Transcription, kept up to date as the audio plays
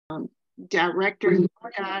directors,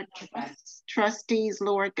 Lord God, trustees,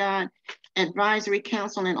 Lord God, advisory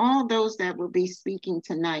council, and all those that will be speaking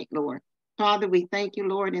tonight, Lord. Father, we thank you,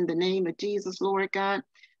 Lord, in the name of Jesus, Lord God,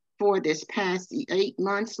 for this past 8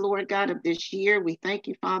 months, Lord God, of this year. We thank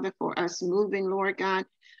you, Father, for us moving, Lord God,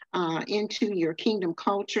 into your kingdom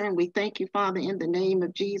culture. And we thank you, Father, in the name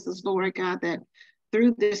of Jesus, Lord God, that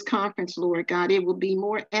through this conference, Lord God, it will be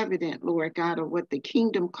more evident, Lord God, of what the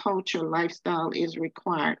kingdom culture lifestyle is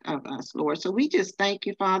required of us, Lord. So we just thank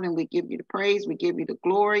you, Father, and we give you the praise, we give you the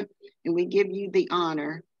glory, and we give you the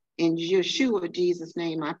honor. In Yeshua, Jesus'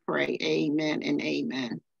 name, I pray. Amen and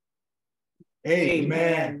amen.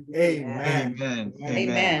 Amen. Amen. Amen.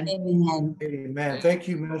 Amen. Amen. Amen. Thank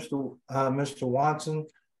you, Mr. Watson,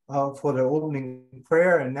 for the opening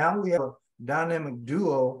prayer. And now we have a dynamic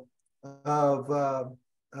duo of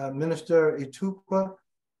Minister Itupa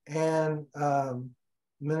and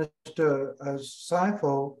Minister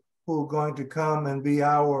Saifo, who are going to come and be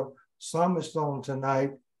our psalmist on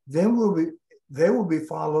tonight. Then they will be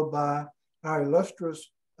followed by our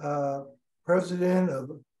illustrious president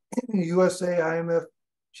of USA IMF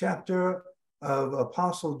chapter of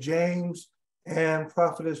Apostle James and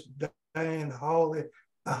Prophetess Diane Holly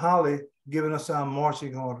giving us our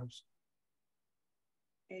marching orders.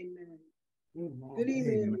 Amen. Good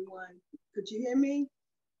evening, everyone. Could you hear me?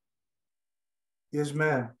 Yes,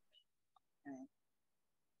 ma'am. Okay.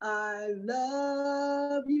 I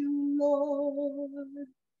love you, Lord,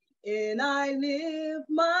 and I lift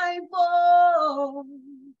my voice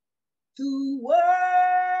to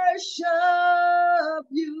worship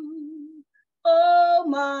you, oh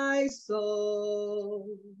my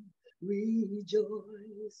soul,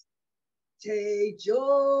 rejoice. Take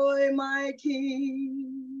joy, my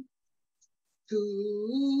King,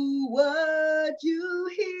 to what you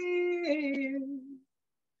hear.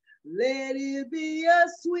 Let it be a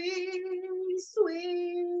sweet,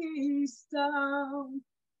 sweet sound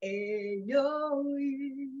in your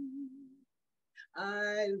ear.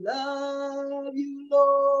 I love you,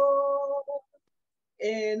 Lord,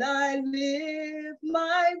 and I lift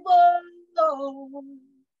my voice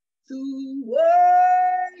to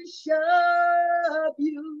worship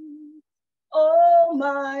you, oh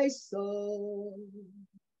my soul,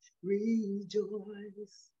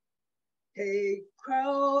 rejoice. Take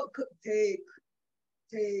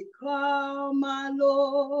crown, my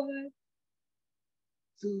Lord,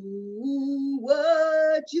 to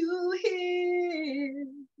what you hear.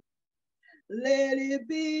 Let it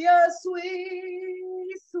be a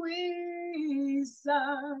sweet, sweet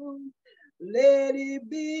sound. Let it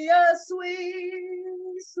be a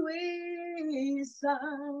sweet, sweet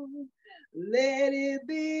sound. Let it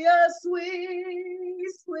be a sweet,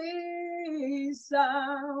 sweet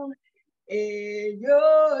sound in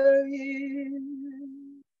your ear.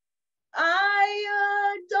 I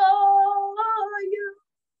adore you.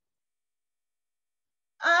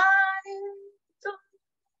 I adore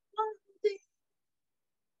thee.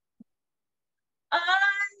 I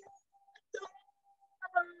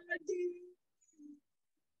adore thee.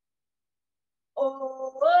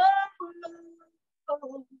 Oh,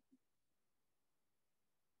 Lord.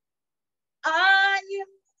 I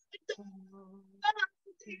adore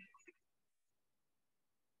thee.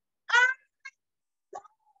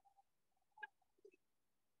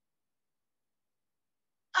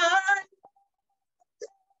 I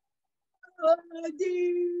adore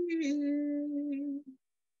thee.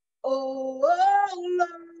 Oh,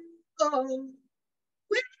 Lord.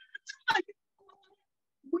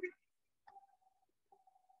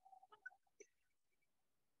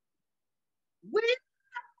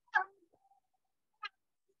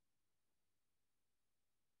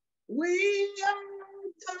 We adore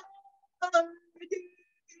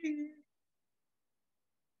thee.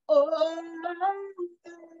 Oh,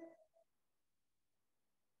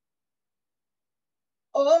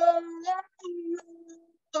 oh, oh,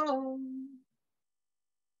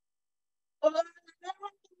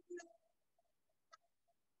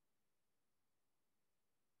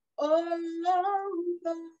 oh,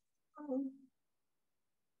 oh,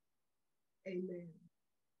 amen.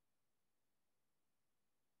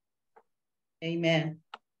 Amen.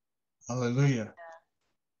 Hallelujah.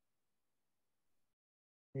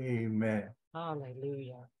 Amen.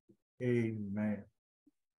 Hallelujah. Amen.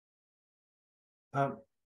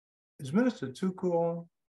 Is Minister Tuku on?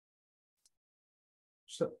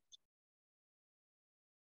 So,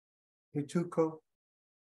 hey, Tuku.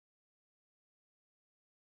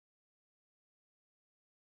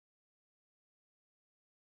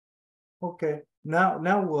 Okay.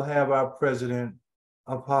 Now we'll have our president,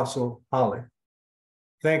 Apostle Holly.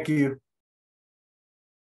 Thank you.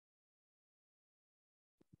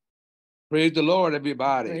 Praise the Lord,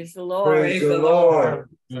 everybody. Praise the Lord. Praise the Lord.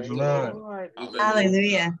 Praise the Lord.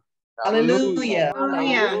 Hallelujah. Hallelujah.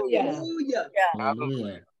 Hallelujah.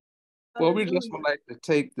 Hallelujah. Well, we just would like to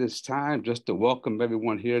take this time just to welcome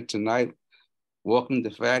everyone here tonight. Welcome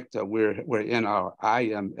the fact that we're in our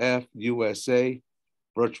IMF USA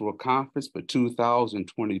virtual conference for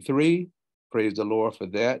 2023. Praise the Lord for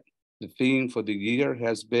that. The theme for the year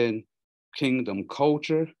has been Kingdom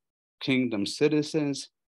Culture, Kingdom Citizens,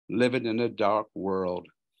 Living in a Dark World.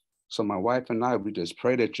 So my wife and I, we just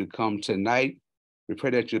pray that you come tonight. We pray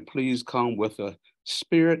that you please come with a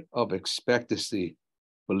spirit of expectancy,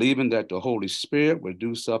 believing that the Holy Spirit will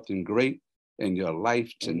do something great in your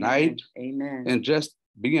life tonight. Amen. And just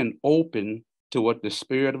being open to what the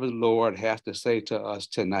Spirit of the Lord has to say to us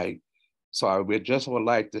tonight. So I would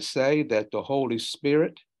like to say that the Holy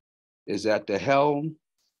Spirit is at the helm.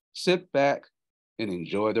 Sit back and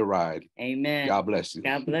enjoy the ride. Amen. God bless you.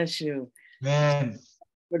 God bless you. Amen.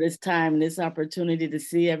 For this time, this opportunity to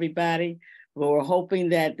see everybody. Well, we're hoping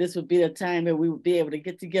that this would be the time that we would be able to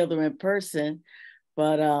get together in person.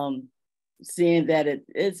 But seeing that it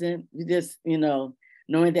isn't, we just, knowing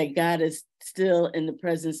that God is still in the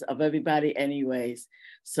presence of everybody anyways.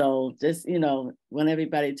 So just, want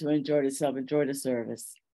everybody to enjoy themselves, enjoy the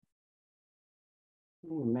service.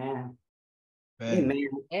 Amen. Amen.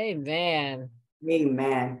 Amen.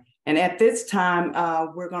 Amen. And at this time,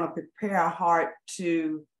 we're going to prepare our heart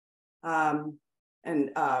to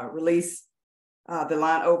release the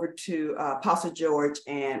line over to Apostle George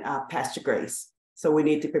and Pastor Grace. So we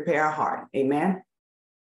need to prepare our heart. Amen.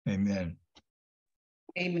 Amen.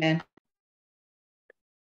 Amen.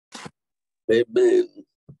 Amen.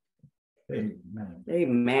 Amen.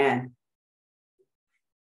 Amen.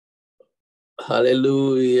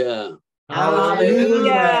 Hallelujah.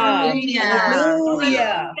 Hallelujah.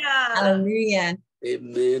 Hallelujah. Hallelujah.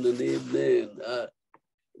 Amen and amen.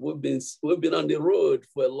 We've been on the road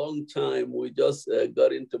for a long time. We just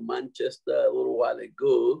got into Manchester a little while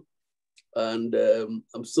ago, and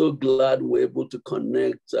I'm so glad we're able to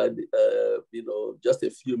connect. Just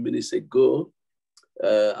a few minutes ago,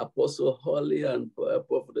 Apostle Holly and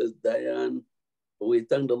Prophetess Diane, we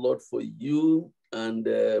thank the Lord for you and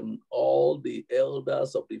all the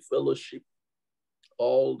elders of the fellowship,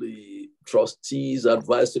 all the trustees,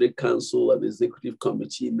 advisory council, and executive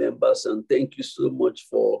committee members. And thank you so much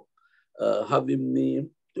for having me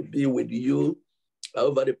to be with you.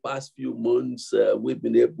 Over the past few months, we've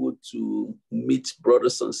been able to meet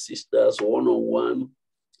brothers and sisters one-on-one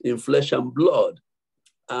in flesh and blood.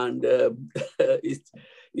 And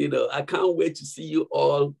I can't wait to see you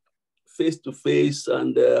all face to face,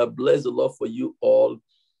 and bless the Lord for you all.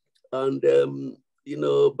 And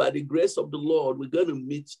by the grace of the Lord, we're going to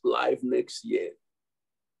meet live next year.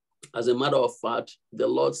 As a matter of fact, the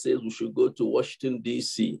Lord says we should go to Washington,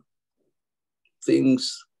 D.C.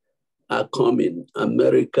 Things are coming.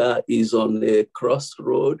 America is on a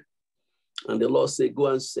crossroad, and the Lord said, go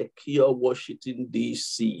and secure Washington,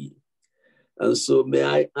 D.C. And so may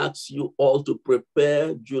I ask you all to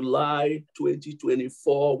prepare. July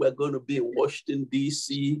 2024, we're going to be in Washington,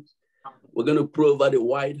 D.C. We're going to pray over the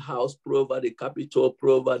White House, pray over the Capitol,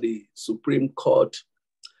 pray over the Supreme Court.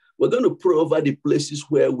 We're going to pray over the places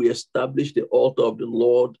where we establish the altar of the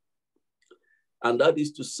Lord. And that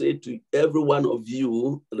is to say to every one of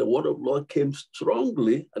you, the word of the Lord came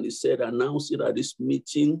strongly, and he said, announce it at this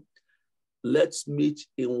meeting. Let's meet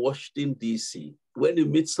in Washington, D.C. When you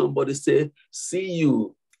meet somebody, say, see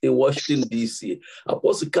you in Washington, D.C.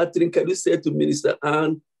 Apostle Catherine, can you say to Minister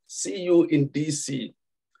Ann, see you in D.C.?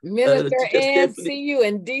 Minister Ann, see you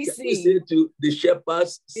in D.C. Can you say to the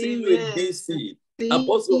shepherds, see you in D.C.?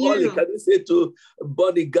 Apostle Holly, can you say to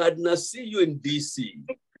Bonnie Gardner, see you in D.C.?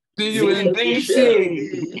 See you in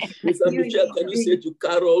D.C. Mr. Michelle, can you say to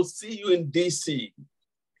Carol, see you in D.C.?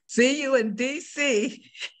 See you in D.C.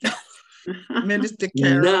 Minister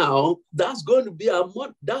Carol. Now, that's going to be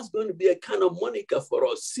a kind of moniker for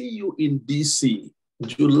us. See you in D.C.,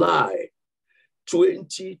 July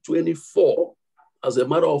 2024. As a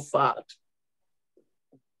matter of fact,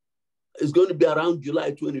 it's going to be around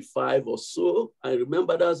July 25 or so. I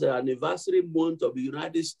remember that's the anniversary month of the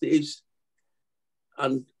United States,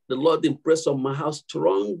 and the Lord impressed on my house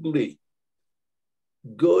strongly.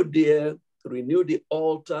 Go there, renew the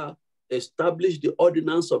altar, establish the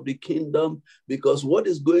ordinance of the kingdom, because what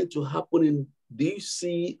is going to happen in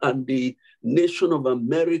DC and the nation of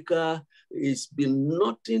America has been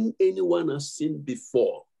nothing anyone has seen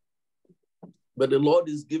before. But the Lord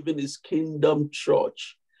is giving his kingdom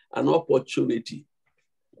church an opportunity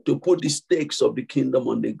to put the stakes of the kingdom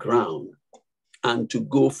on the ground and to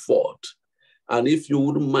go forth. And if you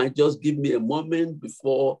wouldn't mind, just give me a moment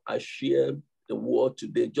before I share the word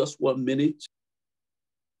today, just 1 minute.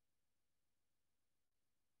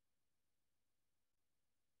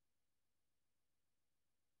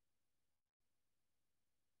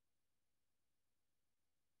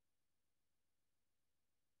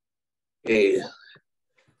 Okay.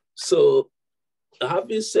 So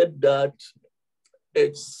having said that,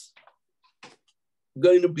 it's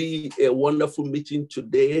going to be a wonderful meeting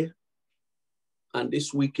today and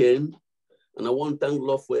this weekend. And I want to thank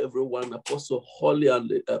Lord for everyone, Apostle Holly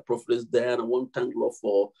and Prophetess Diane. I want to thank Lord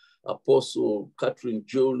for Apostle Catherine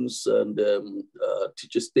Jones and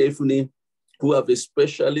Teacher Stephanie, who have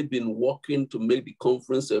especially been working to make the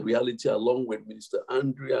conference a reality, along with Minister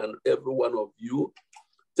Andrea and every one of you.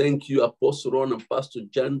 Thank you, Apostle Ron and Pastor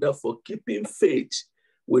Janda, for keeping faith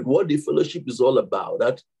with what the fellowship is all about.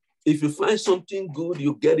 That if you find something good,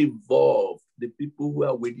 you get involved, the people who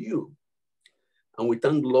are with you. And we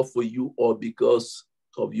thank the Lord for you all because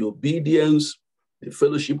of your obedience. The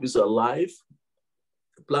fellowship is alive.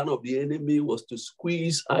 The plan of the enemy was to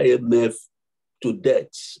squeeze IMF to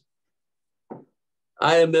death.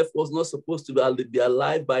 IMF was not supposed to be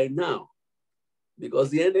alive by now, because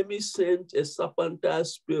the enemy sent a serpentine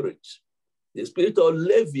spirit, the spirit of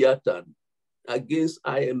Leviathan, against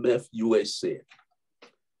IMF USA.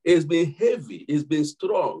 It's been heavy, it's been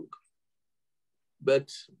strong,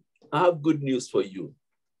 but I have good news for you.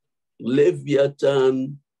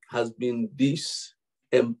 Leviathan has been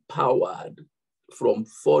disempowered from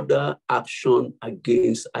further action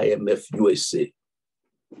against IMF USA.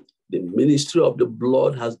 The ministry of the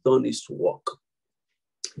blood has done its work.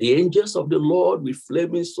 The angels of the Lord with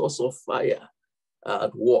flaming swords of fire are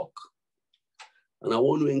at work. And I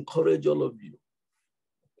want to encourage all of you.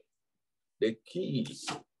 The key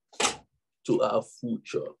to our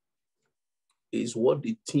future is what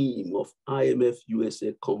the theme of IMF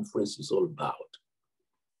USA Conference is all about.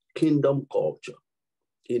 Kingdom culture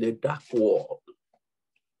in a dark world.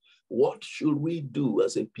 What should we do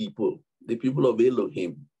as a people, the people of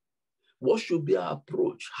Elohim? What should be our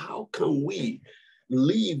approach? How can we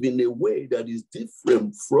live in a way that is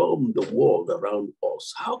different from the world around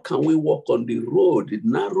us? How can we walk on the road, the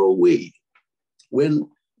narrow way, when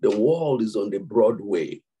the world is on the broad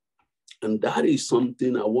way? And that is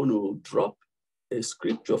something I want to drop a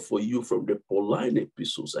scripture for you from the Pauline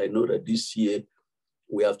epistles. I know that this year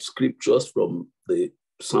we have scriptures from the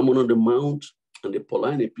Sermon on the Mount and the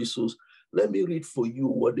Pauline epistles. Let me read for you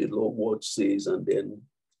what the Lord word says, and then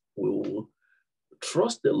we'll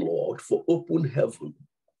trust the Lord for open heaven.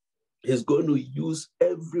 He's going to use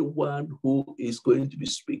everyone who is going to be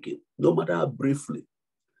speaking, no matter how briefly.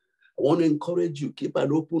 I want to encourage you, keep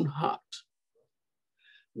an open heart.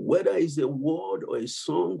 Whether it's a word or a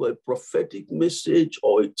song or a prophetic message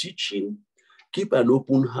or a teaching, keep an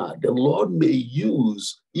open heart. The Lord may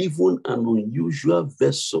use even an unusual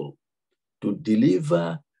vessel to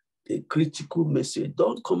deliver a critical message.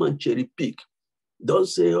 Don't come and cherry pick. Don't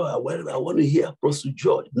say, oh, well, I want to hear Apostle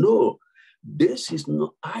George. No, this is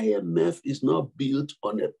not, IMF is not built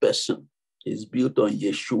on a person. It's built on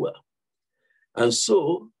Yeshua. And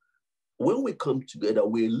so when we come together,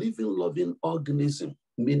 we're a living, loving organism,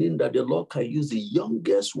 meaning that the Lord can use the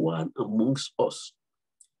youngest one amongst us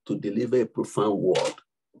to deliver a profound word.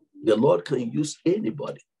 The Lord can use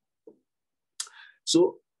anybody.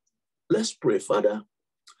 So let's pray. Father,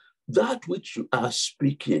 that which you are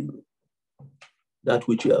speaking, that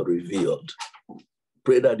which you have revealed,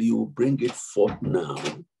 pray that you will bring it forth now.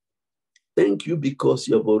 Thank you because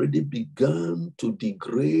you have already begun to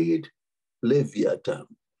degrade Leviathan.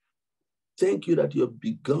 Thank you that you have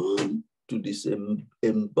begun to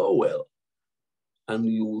disembowel, and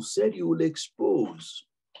you said you will expose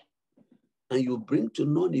and you bring to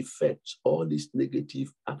non-effect all these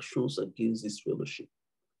negative actions against this fellowship.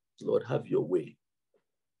 Lord, have your way.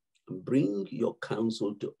 And bring your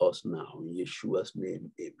counsel to us now. In Yeshua's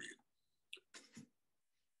name, amen.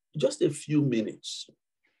 Just a few minutes.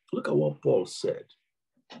 Look at what Paul said.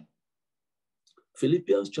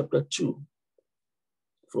 Philippians chapter 2,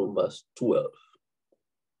 from verse 12.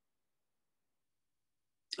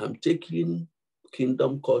 I'm taking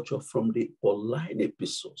kingdom culture from the Pauline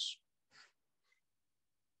epistles.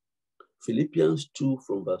 Philippians 2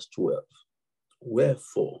 from verse 12.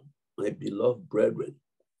 Wherefore, my beloved brethren,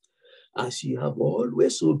 as ye have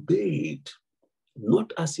always obeyed,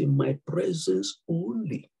 not as in my presence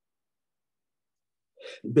only,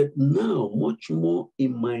 but now much more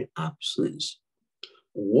in my absence,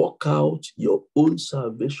 work out your own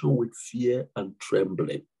salvation with fear and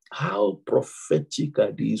trembling. How prophetic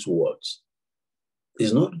are these words?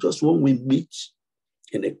 It's not just when we meet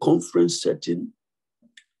in a conference setting,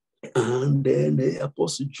 and then the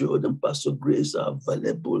Apostle George and Pastor Grace are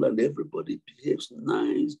available, and everybody behaves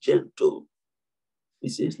nice, gentle. He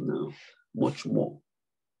says, now, much more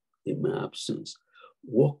in my absence.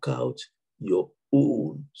 Work out your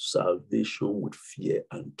own salvation with fear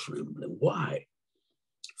and trembling. Why?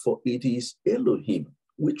 For it is Elohim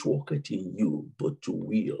which worketh in you, both to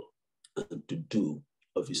will and to do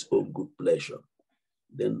of his own good pleasure.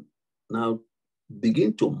 Then now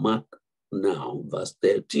begin to mark now verse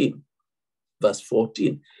 13, verse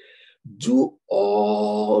 14. Do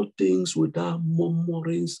all things without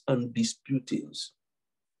murmurings and disputings.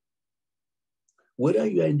 Whether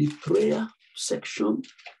you are in the prayer section,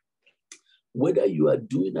 whether you are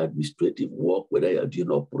doing administrative work, whether you are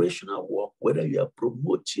doing operational work, whether you are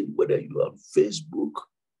promoting, whether you are on Facebook,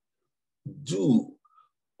 do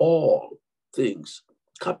all things,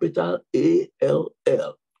 capital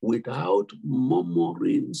A-L-L, without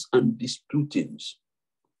murmurings and disputings,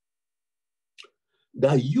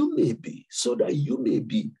 that you may be, so that you may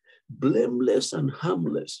be blameless and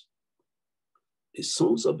harmless, the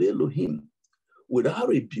sons of Elohim, without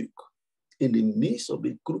rebuke, in the midst of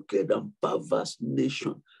a crooked and perverse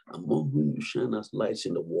nation, among whom you shine as lights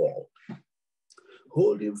in the world,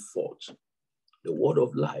 holding forth the word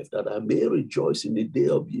of life, that I may rejoice in the day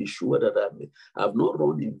of Yeshua, that I have not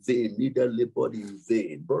run in vain, neither labored in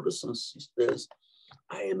vain. Brothers and sisters,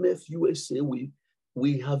 IMF USA,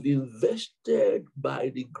 we have invested by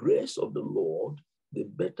the grace of the Lord the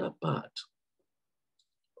better part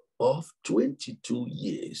of 22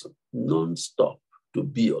 years non-stop to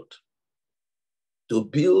build,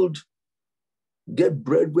 get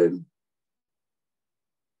brethren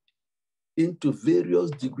into various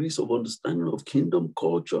degrees of understanding of kingdom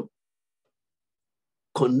culture,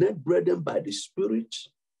 connect brethren by the Spirit,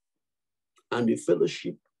 and the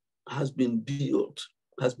fellowship has been built,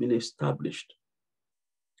 has been established.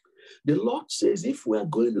 The Lord says, if we are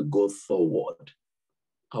going to go forward,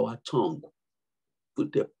 our tongue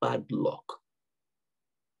put a padlock,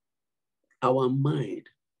 our mind,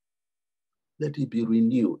 let it be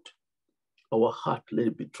renewed, our heart, let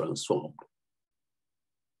it be transformed.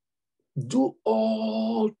 Do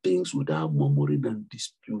all things without murmuring and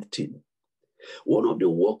disputing. One of the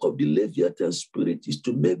work of the Leviathan spirit is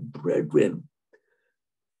to make brethren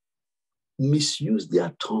misuse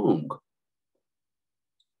their tongue,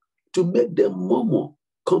 to make them murmur,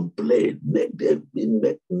 complain, make them,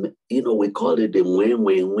 we call it the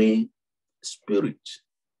when spirit.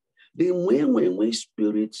 The when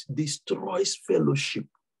spirit destroys fellowship.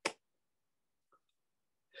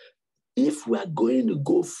 If we are going to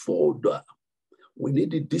go further, we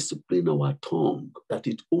need to discipline our tongue, that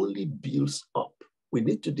it only builds up. We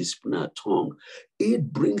need to discipline our tongue.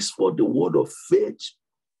 It brings forth the word of faith,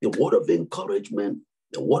 the word of encouragement,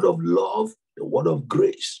 the word of love, the word of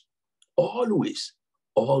grace, always,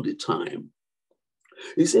 all the time.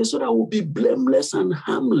 He says, so that we'll be blameless and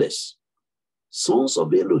harmless, sons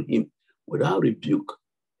of Elohim, without rebuke,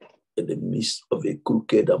 in the midst of a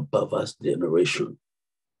crooked and perverse generation.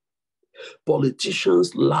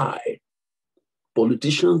 Politicians lie.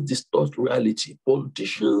 Politicians distort reality.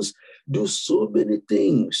 Politicians do so many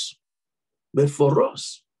things. But for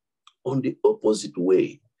us, on the opposite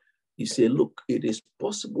way, he said, look, it is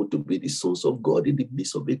possible to be the sons of God in the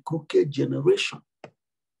midst of a crooked generation.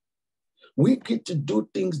 We get to do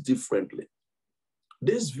things differently.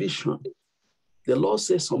 This vision, the Lord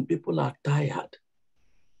says some people are tired.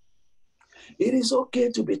 It is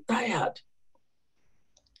okay to be tired.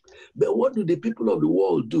 But what do the people of the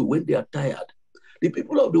world do when they are tired? The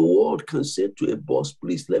people of the world can say to a boss,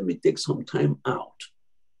 please, let me take some time out.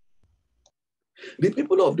 The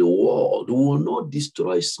people of the world will not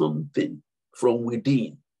destroy something from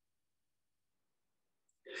within.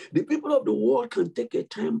 The people of the world can take a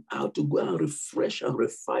time out to go and refresh and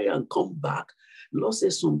refire and come back. The Lord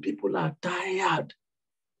says some people are tired.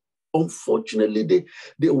 Unfortunately,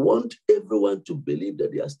 they want everyone to believe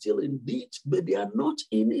that they are still in it, but they are not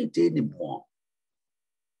in it anymore.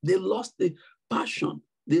 They lost the passion.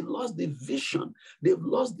 They lost the vision. They've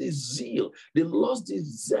lost the zeal. They lost the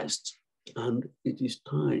zest. And it is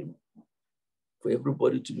time for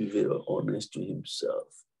everybody to be very honest to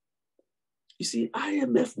himself. You see,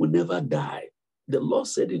 IMF will never die. The Lord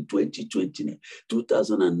said in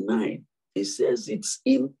 2009, He says it's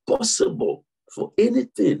impossible for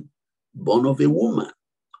anything born of a woman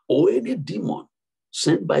or any demon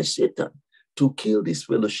sent by Satan to kill this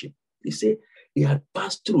fellowship. He said he had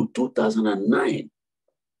passed through 2009.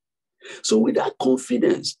 So with that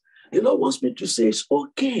confidence, the Lord wants me to say, it's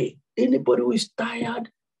okay. Anybody who is tired,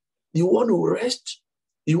 you want to rest,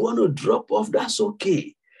 You want to drop off, that's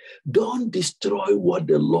okay. Don't destroy what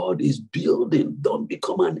the Lord is building. Don't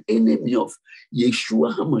become an enemy of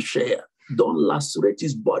Yeshua HaMashiach. Don't lacerate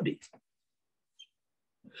his body.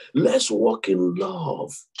 Let's walk in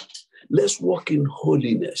love. Let's walk in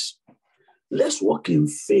holiness. Let's walk in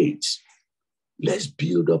faith. Let's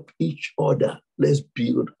build up each other. Let's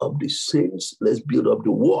build up the saints. Let's build up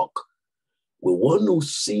the work. We want to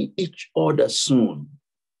see each other soon.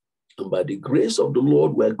 And by the grace of the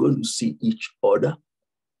Lord, we're going to see each other.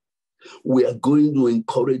 We are going to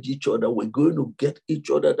encourage each other. We're going to get each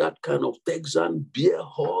other that kind of Texan beer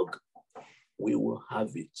hug. We will have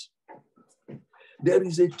it. There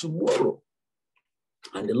is a tomorrow.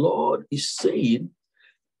 And the Lord is saying,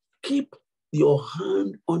 keep your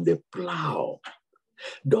hand on the plow.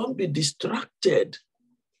 Don't be distracted.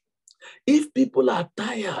 If people are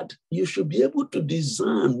tired, you should be able to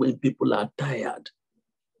discern when people are tired.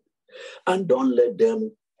 And don't let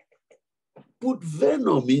them put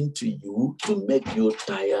venom into you to make you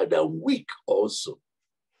tired and weak also.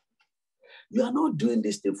 You are not doing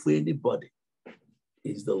this thing for anybody.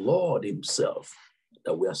 It's the Lord himself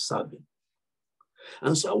that we are serving.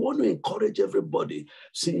 And so I want to encourage everybody.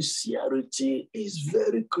 Sincerity is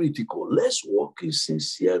very critical. Let's walk in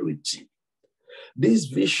sincerity. This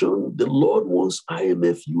vision, the Lord wants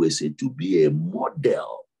IMF USA to be a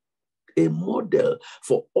model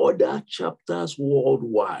for other chapters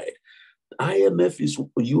worldwide. IMF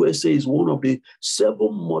USA is one of the 7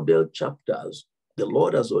 model chapters the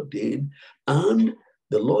Lord has ordained, and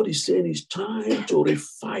the Lord is saying it's time to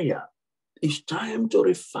refire. It's time to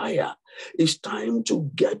refire. It's time to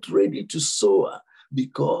get ready to soar,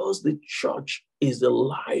 because the church is the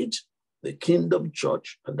light, the kingdom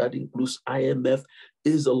church, and that includes IMF,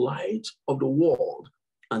 is the light of the world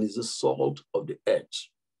and is the salt of the earth.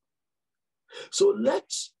 So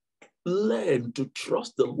let's learn to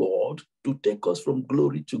trust the Lord to take us from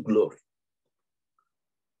glory to glory.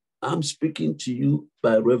 I'm speaking to you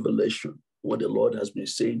by revelation, what the Lord has been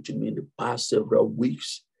saying to me in the past several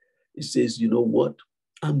weeks. He says, you know what?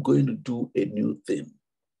 I'm going to do a new thing.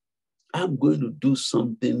 I'm going to do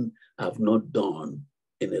something I've not done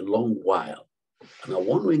in a long while. And I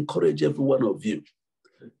want to encourage every one of you.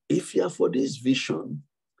 If you are for this vision,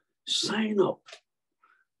 sign up.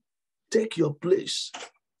 Take your place.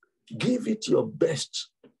 Give it your best.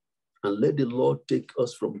 And let the Lord take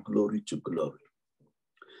us from glory to glory.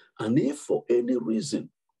 And if for any reason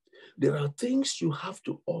there are things you have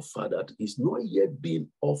to offer that is not yet being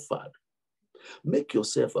offered, make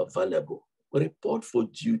yourself available. Report for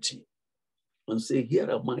duty and say, here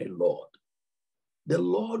am I, Lord. The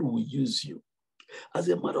Lord will use you. As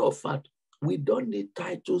a matter of fact, we don't need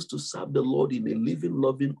titles to serve the Lord in a living,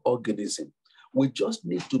 loving organism. We just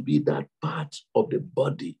need to be that part of the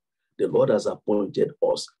body the Lord has appointed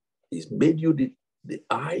us. He's made you the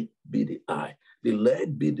eye, be the eye. The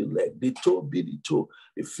leg be the leg. The toe be the toe.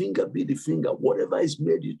 The finger be the finger. Whatever is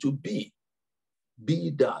made you to be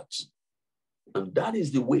that. And that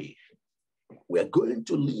is the way we are going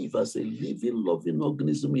to live as a living, loving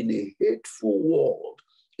organism in a hateful world,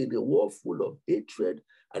 in a world full of hatred,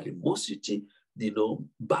 animosity,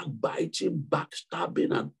 backbiting,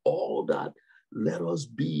 backstabbing, and all that. Let us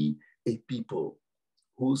be a people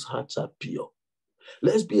whose hearts are pure.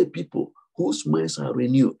 Let's be a people whose minds are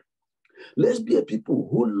renewed. Let's be a people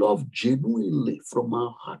who love genuinely from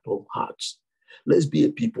our heart of hearts. Let's be a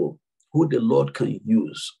people who the Lord can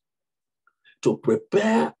use to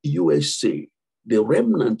prepare USA, the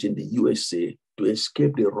remnant in the USA, to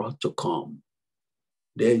escape the wrath to come.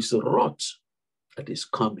 There is a wrath that is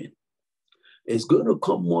coming. It's going to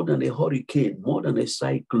come more than a hurricane, more than a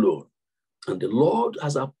cyclone. And the Lord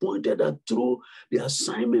has appointed that through the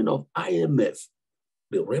assignment of IMF,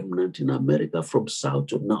 the remnant in America from south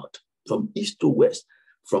to north, from east to west,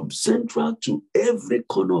 from central to every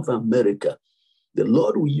corner of America, the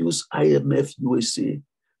Lord will use IMF USA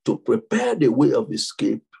to prepare the way of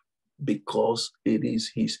escape, because it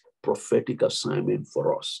is his prophetic assignment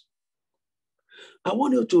for us. I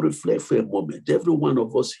want you to reflect for a moment. Every one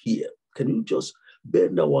of us here, can you just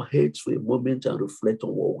bend our heads for a moment and reflect on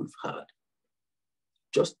what we've had?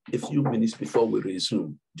 Just a few minutes before we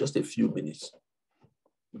resume, just a few minutes.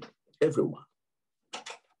 Everyone.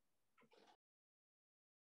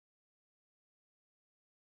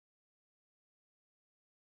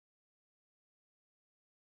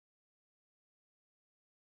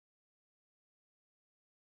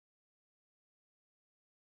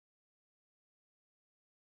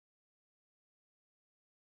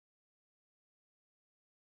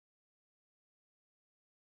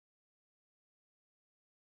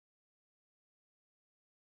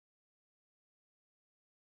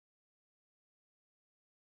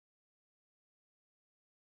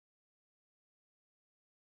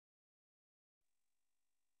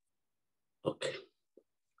 Okay.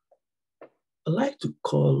 I'd like to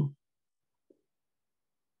call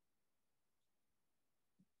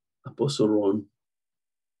Apostle Ron.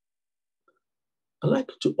 I'd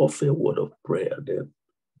like to offer a word of prayer, then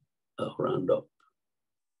I'll round up.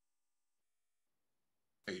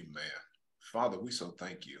 Amen. Father, we so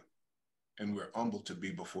thank you. And we're humbled to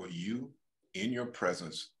be before you in your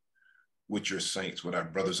presence with your saints, with our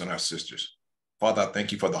brothers and our sisters. Father, I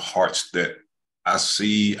thank you for the hearts that I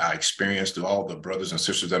see, I experience through all the brothers and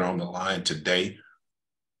sisters that are on the line today.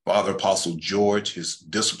 Father, Apostle George, his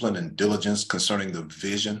discipline and diligence concerning the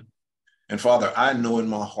vision. And Father, I know in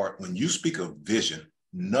my heart, when you speak of vision,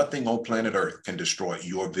 nothing on planet Earth can destroy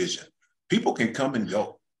your vision. People can come and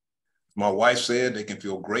go. My wife said they can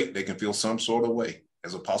feel great, they can feel some sort of way.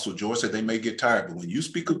 As Apostle George said, they may get tired, but when you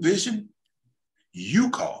speak of vision, you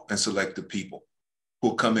call and select the people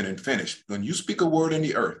who'll come in and finish. When you speak a word in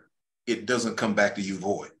the earth, it doesn't come back to you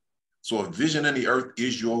void. So a vision in the earth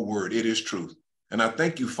is your word, it is truth. And I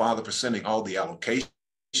thank you, Father, for sending all the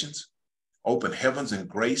allocations, open heavens and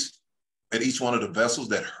grace at each one of the vessels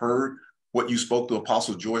that heard what you spoke to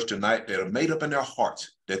Apostle George tonight, that are made up in their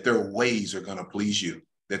hearts, that their ways are going to please you,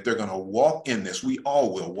 that they're going to walk in this. We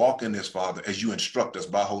all will walk in this, Father, as you instruct us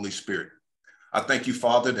by Holy Spirit. I thank you,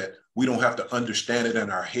 Father, that we don't have to understand it in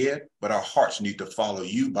our head, but our hearts need to follow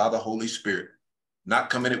you by the Holy Spirit. Not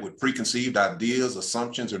come in it with preconceived ideas,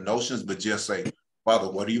 assumptions, or notions, but just say, Father,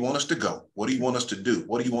 where do you want us to go? What do you want us to do?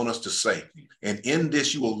 What do you want us to say? And in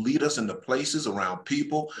this, you will lead us into places around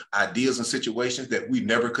people, ideas, and situations that we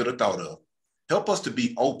never could have thought of. Help us to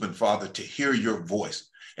be open, Father, to hear your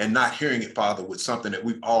voice and not hearing it, Father, with something that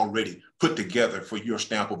we've already put together for your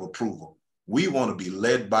stamp of approval. We want to be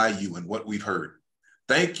led by you in what we've heard.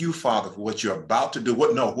 Thank you, Father, for what you're about to do,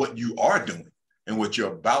 what you are doing and what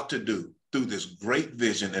you're about to do through this great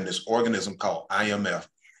vision and this organism called IMF,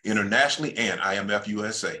 internationally and IMF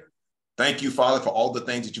USA. Thank you, Father, for all the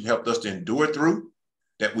things that you've helped us to endure through,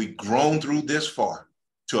 that we've grown through this far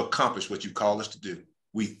to accomplish what you call us to do.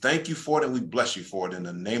 We thank you for it and we bless you for it in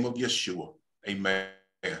the name of Yeshua. Amen.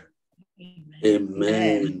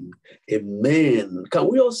 Amen. Amen. Can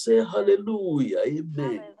we all say hallelujah?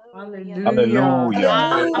 Amen. Hallelujah. Amen.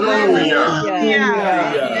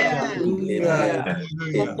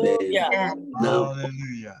 Now,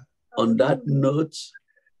 on that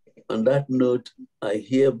note, I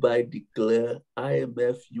hereby declare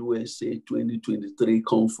IMF USA 2023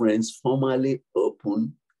 conference formally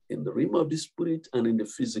open in the realm of the spirit and in the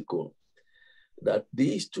physical. That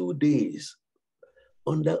these 2 days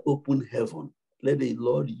under open heaven, let the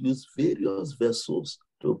Lord use various vessels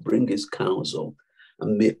to bring his counsel.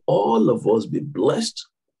 And may all of us be blessed,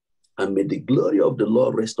 and may the glory of the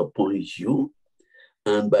Lord rest upon you.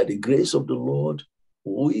 And by the grace of the Lord,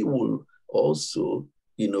 we will also,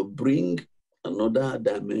 bring another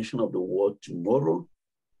dimension of the word tomorrow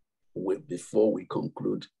before we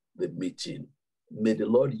conclude the meeting. May the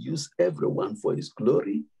Lord use everyone for his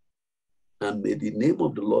glory, and may the name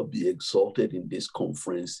of the Lord be exalted in this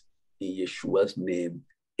conference. In Yeshua's name,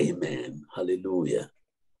 amen. Hallelujah.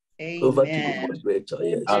 Amen. Over to the moderator.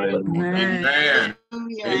 Yes. Amen.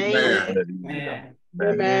 Amen. Amen.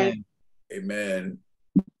 Amen. Amen.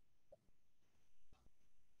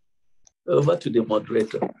 Over to the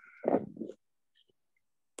moderator.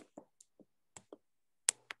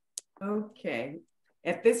 Okay.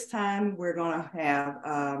 At this time, we're going to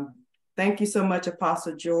have, thank you so much,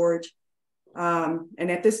 Apostle George. And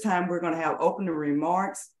at this time, we're going to have opening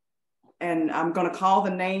remarks. And I'm going to call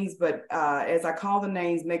the names, but as I call the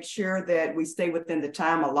names, make sure that we stay within the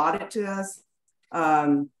time allotted to us.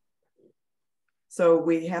 So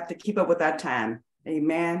we have to keep up with that time.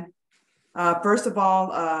 Amen. First of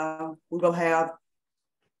all, we will have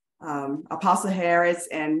Apostle Harris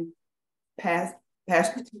and past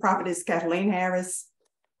Prophetess Kathleen Harris,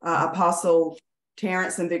 Apostle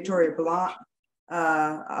Terrence and Victoria Blanc,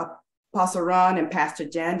 Apostle Ron and Pastor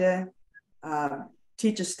Janda,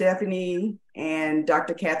 Teacher Stephanie, and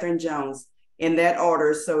Dr. Catherine Jones, in that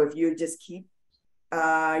order. So if you just keep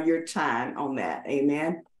your time on that.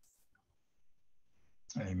 Amen.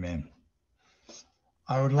 Amen.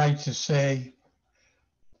 I would like to say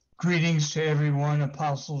greetings to everyone,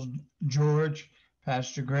 Apostle George,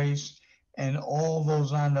 Pastor Grace, and all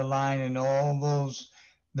those on the line and all those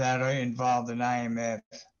that are involved in IMF.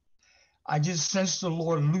 I just sense the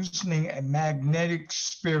Lord loosening a magnetic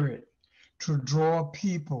spirit to draw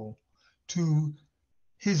people to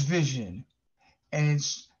his vision. And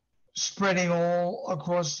it's spreading all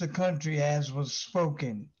across the country as was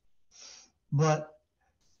spoken. But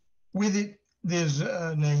with it, there's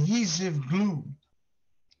an adhesive glue,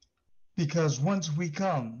 because once we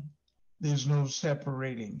come, there's no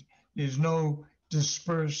separating, there's no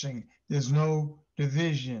dispersing, there's no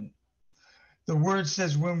division. The word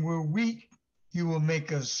says when we're weak, you will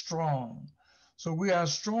make us strong. So we are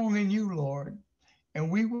strong in you, Lord, and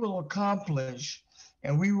we will accomplish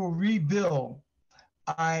and we will rebuild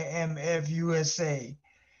IMF USA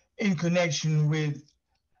in connection with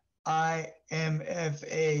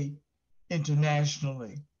IMFA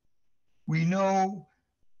internationally. We know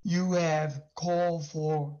you have called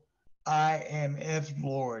for IMF,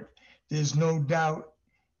 Lord. There's no doubt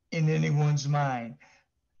in anyone's mind.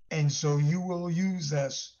 And so you will use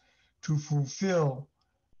us to fulfill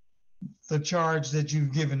the charge that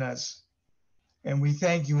you've given us. And we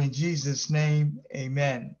thank you in Jesus' name.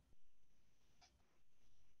 Amen.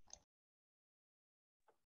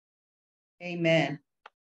 Amen.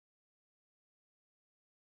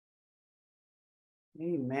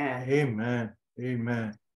 Amen. Amen.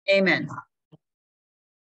 Amen. Amen.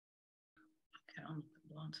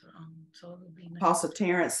 Apostle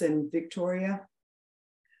Terrence and Victoria.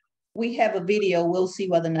 We have a video. We'll see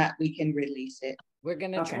whether or not we can release it. We're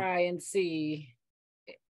gonna try and see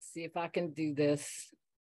if I can do this.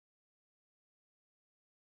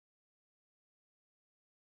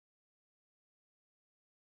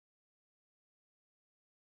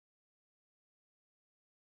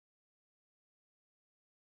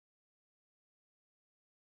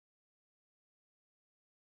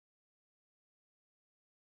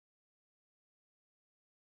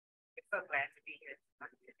 So glad to be here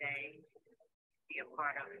today, be a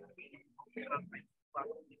part of the conference.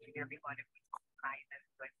 Welcome each and every one of you to IMF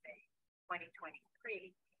USA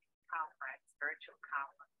 2023 conference, virtual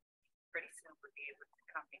conference. Pretty soon we'll be able to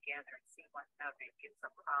come together and see one another and give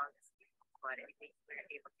some hugs, but at least we're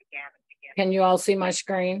able to gather together. Can you all see my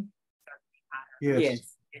screen?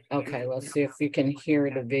 Yes. Okay, let's see if you can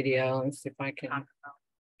hear the video and see if I can.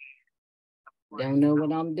 Don't know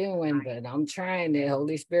what I'm doing, but I'm trying it.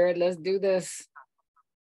 Holy Spirit, let's do this.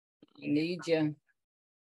 I need you.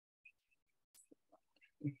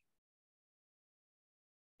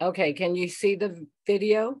 Okay, can you see the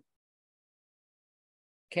video?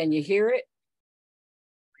 Can you hear it?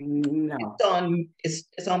 No.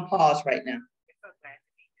 It's on pause right now.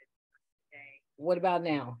 What about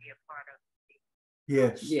now?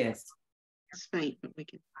 Yes. Yes.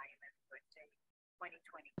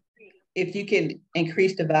 If you can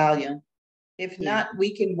increase the volume. If not,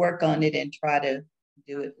 we can work on it and try to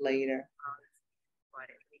do it later.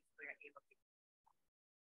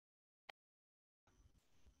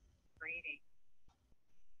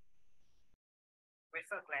 We're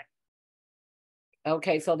so glad.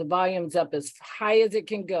 Okay, so the volume's up as high as it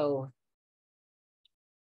can go.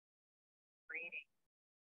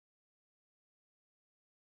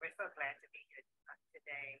 We're so glad to be here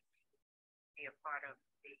today, be a part of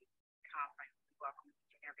the conference. Welcome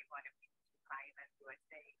each and every one of you to IMF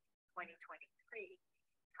USA 2023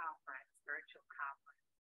 conference, virtual conference.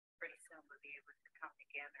 Pretty soon we'll be able to come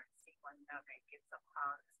together and see one another and give some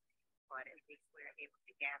hugs, but at least we're able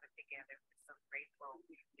to gather together. We're so grateful.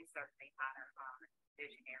 We certainly honor our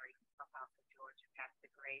visionary, Apostle George and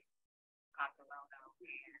Pastor Grace, Catalano,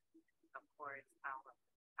 and of course our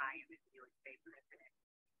IMF USA president,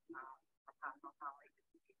 Apostle Holly,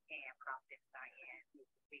 and Prophet Diane.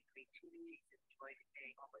 We greet you in Jesus' joy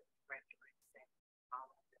today, always reverence and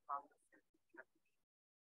all of the systems of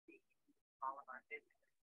all of our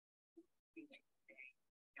visitors each day.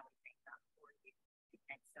 And we thank God for you.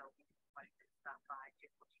 And so we just wanted to stop by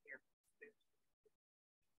just to share spiritual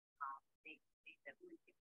things that we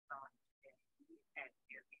saw today as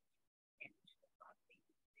your and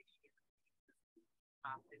this year.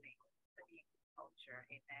 The culture,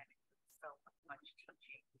 and that so much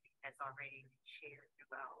teaching has already been shared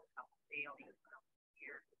throughout our daily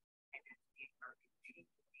year, and that's being continuing.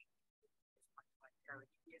 Just want to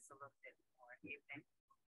encourage you just a little bit more. Amen.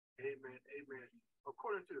 Amen. Amen.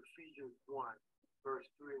 According to Ephesians 1, verse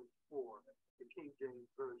 3 and 4, the King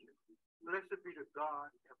James Version. Blessed be the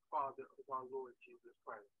God and Father of our Lord Jesus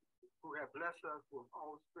Christ, who have blessed us with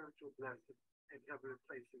all spiritual blessings in heavenly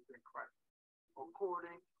places in Christ,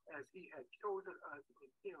 according as he had chosen us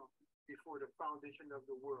in him before the foundation of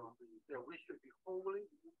the world, that we should be holy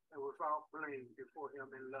and without blame before him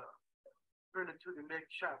in love. Turning to the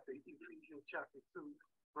next chapter, Ephesians chapter 2,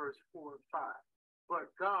 verse 4 and 5.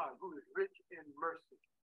 But God, who is rich in mercy,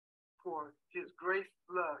 for his great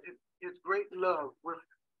love, his great love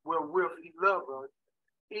wherewith he loved us,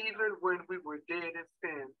 even when we were dead in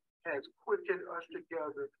sin, has quickened us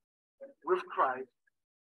together with Christ.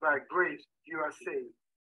 By grace you are saved,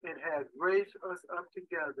 and has raised us up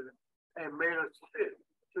together and made us sit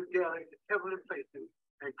together in heavenly places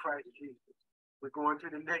in Christ Jesus. We're going to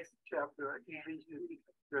the next chapter, Ephesians,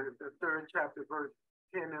 the third chapter, verse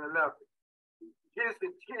 10 and 11. His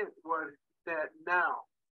intent was that now,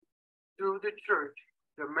 through the church,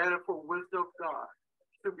 the manifold wisdom of God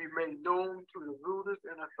should be made known to the rulers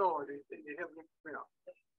and authorities in the heavenly realm,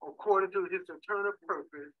 according to his eternal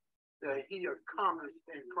purpose that he accomplished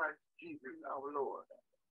in Christ Jesus our Lord.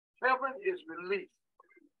 Heaven is released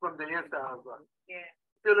from the inside of us,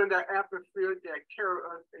 filling the atmosphere that carry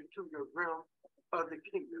us into the realm of the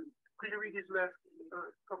kingdom. Could you read these last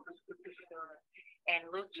couple of scriptures? In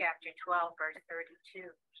Luke chapter 12, verse 32,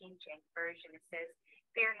 King James Version, it says,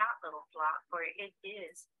 "Fear not, little flock, for it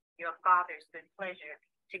is your Father's good pleasure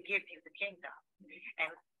to give you the kingdom."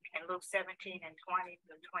 And in Luke 17 and 20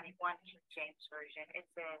 through 21, King James Version, it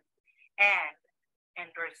says, and in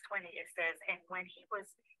verse 20, it says, "And when he was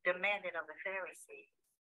demanded of the Pharisees,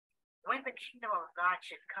 when the kingdom of God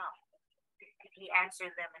should come, he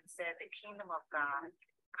answered them and said, the kingdom of God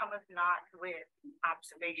cometh not with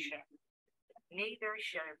observation, neither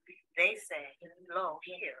should they say, lo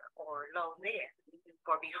here, or lo there.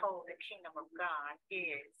 For behold, the kingdom of God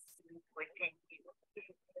is within you."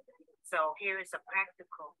 So here is a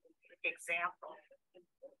practical example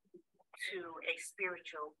to a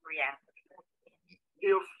spiritual reality.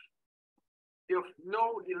 If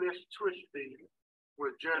no electricity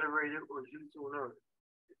was generated or used on earth,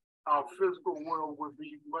 our physical world would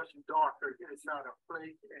be much darker inside a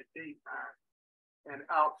place at daytime and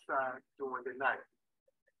outside during the night.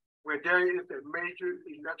 Where there is a major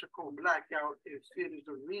electrical blackout in cities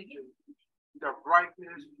or regions, the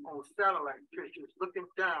brightness on satellite pictures looking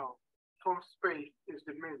down from space is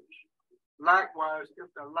diminished. Likewise,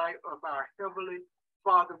 if the light of our Heavenly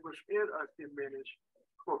Father within us diminished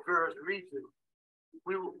for various reasons,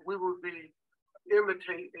 we will be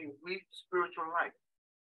imitate a weak spiritual light,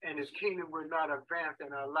 and his kingdom will not advance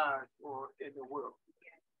in our lives or in the world.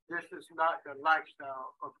 This is not the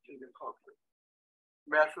lifestyle of kingdom culture.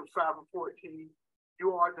 Matthew 5:14,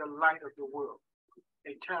 you are the light of the world.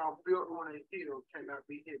 A town built on a hill cannot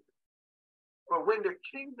be hidden. But when the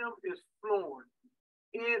kingdom is flowing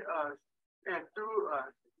in us and through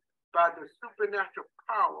us by the supernatural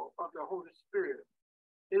power of the Holy Spirit,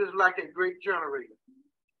 it is like a great generator.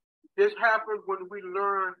 This happens when we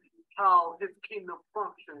learn how his kingdom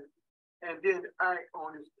functions and then act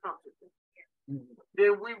on his principles.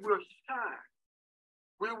 Then we will shine.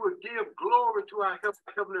 We will give glory to our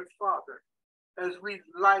Heavenly Father as we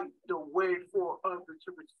light the way for others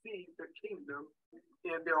to receive the kingdom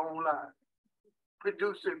in their own lives,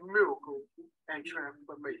 producing miracles and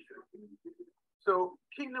transformation. So,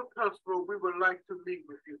 kingdom principle, we would like to meet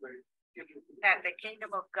with you, ladies. That the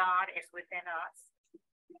kingdom of God is within us.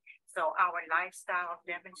 So our lifestyle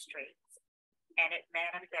demonstrates and it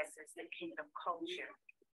manifests the kingdom culture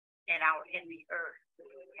in the earth,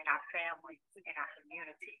 in our families, in our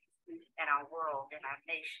communities, in our world, in our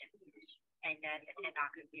nation, and then in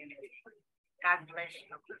our community. God bless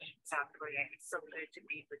you. It's our prayer. It's so good to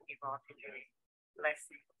be with you all today.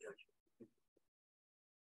 Blessings.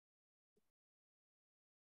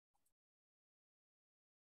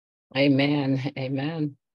 Amen.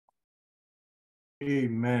 Amen.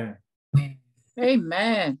 Amen.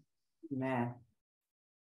 Amen. Amen.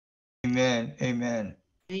 Amen. Amen.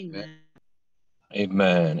 Amen.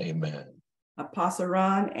 Amen. Amen. Apostle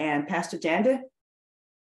Ron and Pastor Janda.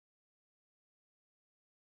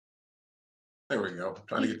 There we go. I'm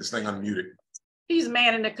trying to get this thing unmuted. He's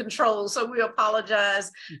manning the controls, so we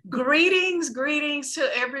apologize. Greetings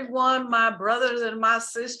to everyone, my brothers and my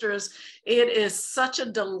sisters. It is such a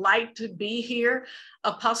delight to be here.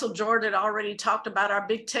 Apostle Jordan already talked about our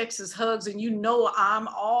Big Texas hugs, and you know I'm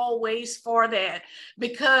always for that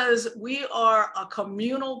because we are a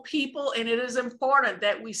communal people, and it is important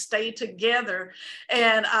that we stay together.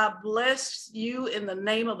 And I bless you in the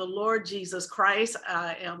name of the Lord Jesus Christ.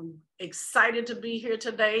 I am excited to be here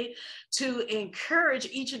today to encourage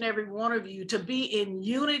each and every one of you to be in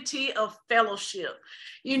unity of fellowship.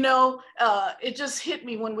 You know, it just hit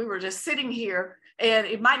me when we were just sitting here, and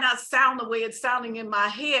it might not sound the way it's sounding in my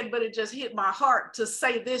head, but it just hit my heart to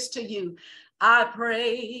say this to you. I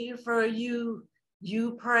pray for you,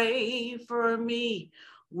 you pray for me.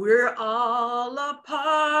 We're all a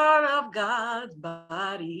part of God's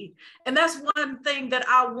body. And that's one thing that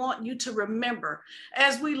I want you to remember.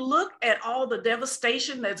 As we look at all the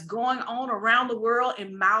devastation that's going on around the world,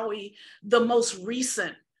 in Maui, the most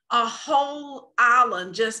recent, a whole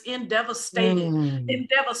island just in devastation,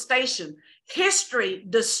 history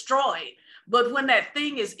destroyed. But when that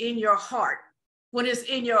thing is in your heart, when it's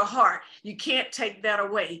in your heart. You can't take that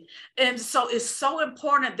away. And so it's so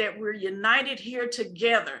important that we're united here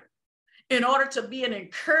together in order to be an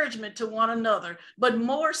encouragement to one another, but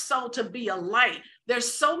more so to be a light. There's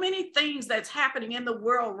so many things that's happening in the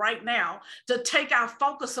world right now to take our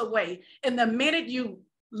focus away. And the minute you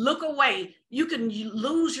look away, you can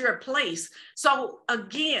lose your place. So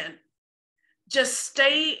again, just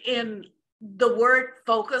stay in the word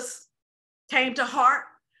focus, came to heart.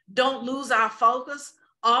 Don't lose our focus.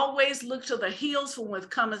 Always look to the hills from which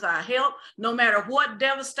comes our help. No matter what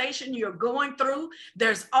devastation you're going through,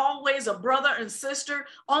 there's always a brother and sister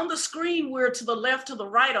on the screen. We're to the left, to the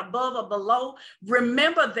right, above or below.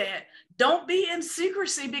 Remember that. Don't be in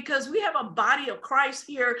secrecy, because we have a body of Christ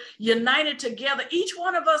here united together. Each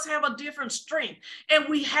one of us have a different strength, and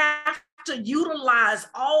we have to utilize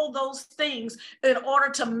all those things in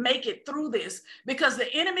order to make it through this, because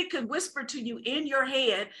the enemy could whisper to you in your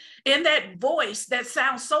head, in that voice that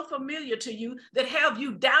sounds so familiar to you, that have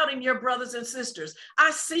you doubting your brothers and sisters.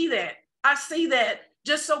 I see that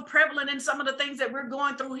just so prevalent in some of the things that we're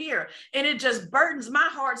going through here, and it just burdens my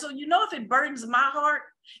heart. So you know, if it burdens my heart,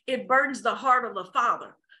 it burdens the heart of the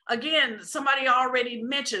Father. Again, somebody already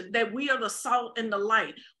mentioned that we are the salt and the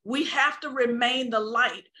light. We have to remain the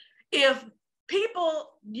light. If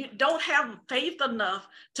people don't have faith enough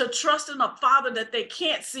to trust in a Father that they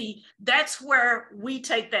can't see, that's where we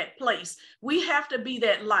take that place. We have to be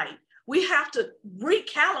that light. We have to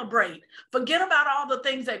recalibrate, forget about all the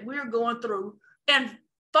things that we're going through, and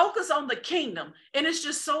focus on the kingdom. And it's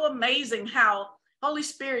just so amazing how Holy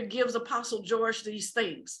Spirit gives Apostle George these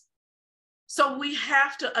things. So we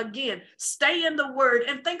have to, again, stay in the word,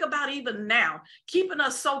 and think about even now, keeping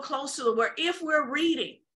us so close to the word. If we're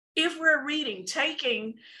reading,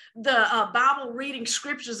 taking the Bible reading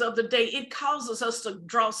scriptures of the day, it causes us to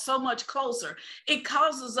draw so much closer. It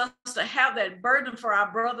causes us to have that burden for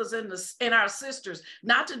our brothers and our sisters,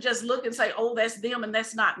 not to just look and say, oh, that's them and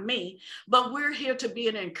that's not me, but we're here to be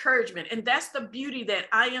an encouragement. And that's the beauty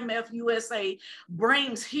that IMF USA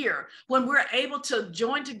brings here, when we're able to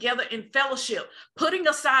join together in fellowship, putting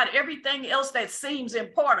aside everything else that seems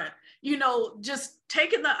important, you know, just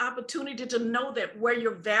taking the opportunity to know that where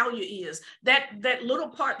your value is, that little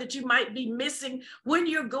part that you might be missing when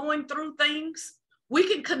you're going through things. We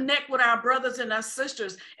can connect with our brothers and our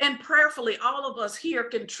sisters, and prayerfully, all of us here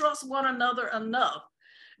can trust one another enough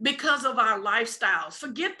because of our lifestyles.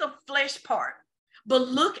 Forget the flesh part, but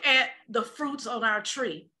look at the fruits on our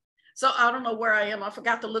tree. So I don't know where I am. I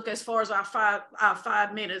forgot to look as far as our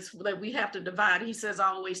 5 minutes that we have to divide. He says I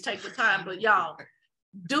always take the time, but y'all,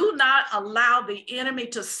 do not allow the enemy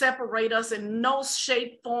to separate us in no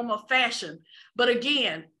shape, form, or fashion. But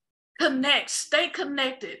again, connect, stay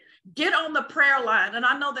connected, get on the prayer line. And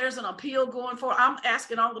I know there's an appeal going for, I'm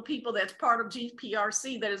asking all the people that's part of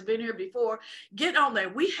GPRC that has been here before, get on there.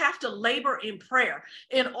 We have to labor in prayer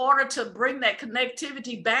in order to bring that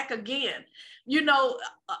connectivity back again. You know,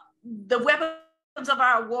 the weapons of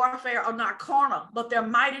our warfare are not carnal, but they're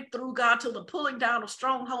mighty through God to the pulling down of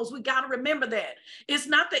strongholds. We got to remember that. It's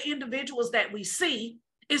not the individuals that we see.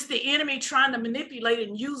 It's the enemy trying to manipulate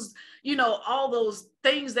and use, you know, all those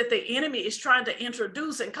things that the enemy is trying to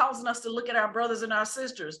introduce and causing us to look at our brothers and our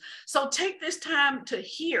sisters. So take this time to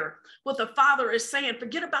hear what the Father is saying.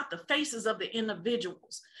 Forget about the faces of the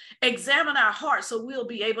individuals. Examine our hearts so we'll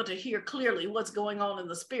be able to hear clearly what's going on in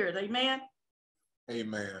the spirit. Amen.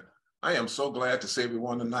 Amen. I am so glad to see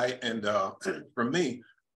everyone tonight. And for me,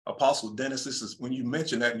 Apostle Dennis, this is when you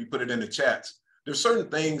mentioned that and you put it in the chats, there's certain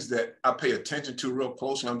things that I pay attention to real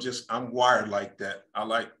closely. I'm wired like that. I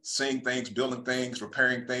like seeing things, building things,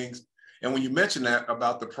 repairing things. And when you mentioned that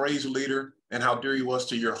about the praise leader and how dear he was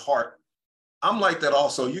to your heart, I'm like that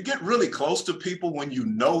also. You get really close to people when you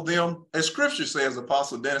know them. As scripture says,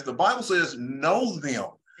 Apostle Dennis, the Bible says, know them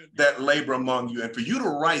that labor among you. And for you to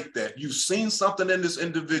write that, you've seen something in this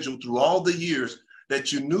individual through all the years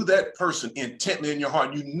that you knew that person intently in your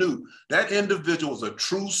heart. You knew that individual was a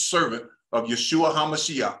true servant of Yeshua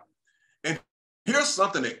HaMashiach. And here's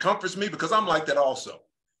something that comforts me, because I'm like that also.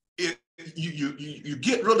 You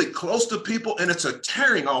get really close to people and it's a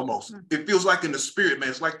tearing almost. It feels like in the spirit, man,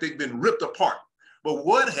 it's like they've been ripped apart. But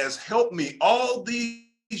what has helped me all these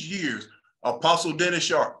years, Apostle Dennis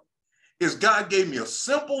Sharp, is God gave me a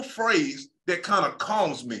simple phrase that kind of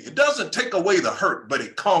calms me. It doesn't take away the hurt, but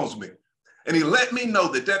it calms me. And he let me know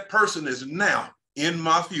that that person is now in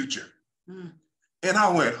my future. And I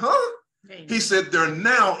went, huh? He said, they're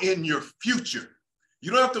now in your future.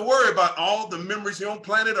 You don't have to worry about all the memories here on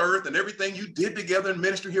planet Earth and everything you did together in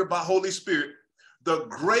ministry here by Holy Spirit. The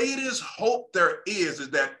greatest hope there is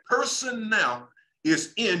that person now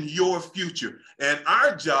is in your future. And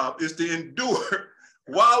our job is to endure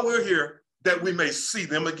while we're here that we may see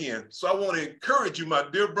them again. So I want to encourage you, my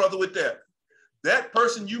dear brother, with that. That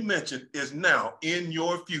person you mentioned is now in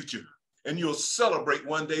your future, and you'll celebrate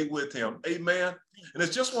one day with him. Amen. And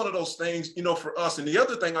it's just one of those things, you know, for us. And the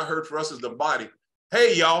other thing I heard for us is the body.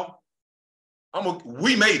 Hey, y'all,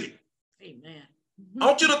 we made it. Amen. I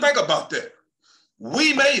want you to think about that.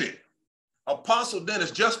 We made it. Apostle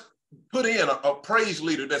Dennis just put in a praise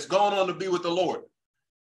leader that's gone on to be with the Lord.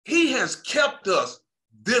 He has kept us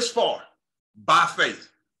this far by faith,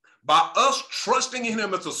 by us trusting in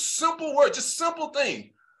him. It's a simple word, just simple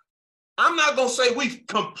thing. I'm not going to say we've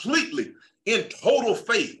completely in total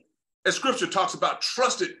faith, as scripture talks about,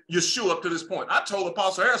 trusted Yeshua up to this point. I told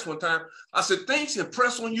Apostle Harris one time, I said, things can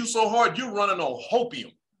press on you so hard, you're running on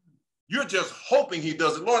hopium. You're just hoping he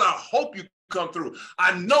does it. Lord, I hope you come through.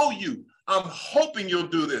 I know you. I'm hoping you'll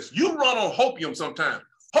do this. You run on hopium sometimes.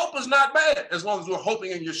 Hope is not bad as long as we're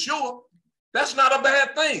hoping in Yeshua. That's not a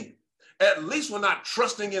bad thing. At least we're not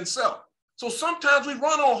trusting in self. So sometimes we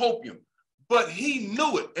run on hopium, but he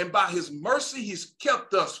knew it. And by his mercy, he's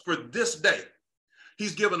kept us for this day.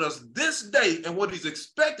 He's given us this day and what he's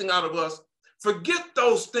expecting out of us. Forget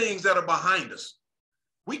those things that are behind us.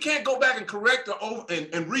 We can't go back and correct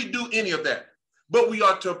and redo any of that. But we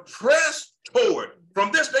are to press toward,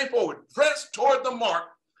 from this day forward, press toward the mark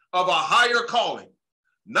of a higher calling.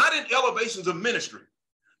 Not in elevations of ministry,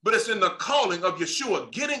 but it's in the calling of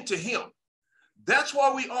Yeshua, getting to him. That's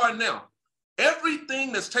where we are now.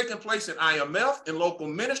 Everything that's taking place in IMF, in local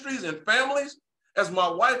ministries, and families, as my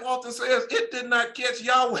wife often says, it did not catch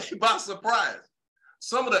Yahweh by surprise.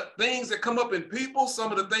 Some of the things that come up in people,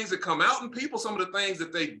 some of the things that come out in people, some of the things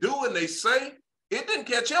that they do and they say, it didn't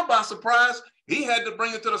catch him by surprise. He had to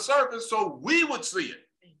bring it to the surface so we would see it,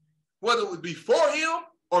 whether it would be for him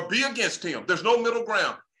or be against him. There's no middle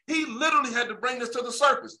ground. He literally had to bring this to the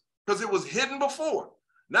surface because it was hidden before.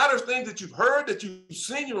 Now there's things that you've heard, that you've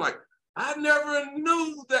seen, you're like, I never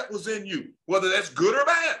knew that was in you, whether that's good or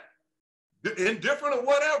bad, indifferent or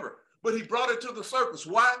whatever. But he brought it to the surface.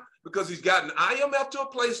 Why? Because he's gotten IMF to a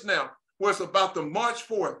place now where it's about to march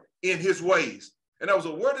forth in his ways. And that was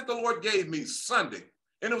a word that the Lord gave me Sunday.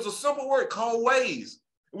 And it was a simple word called ways.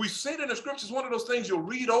 We've seen it in the scriptures, one of those things you'll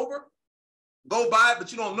read over, go by it,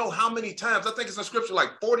 but you don't know how many times. I think it's in scripture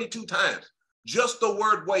like 42 times. Just the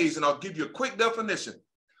word ways, and I'll give you a quick definition.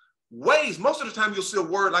 Ways, most of the time you'll see a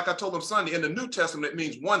word, like I told them Sunday, in the New Testament it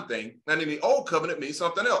means one thing, and in the Old Covenant it means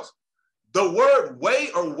something else. The word way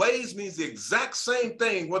or ways means the exact same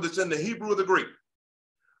thing, whether it's in the Hebrew or the Greek.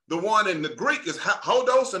 The one in the Greek is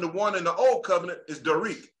hodos, and the one in the Old Covenant is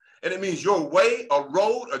darik. And it means your way, a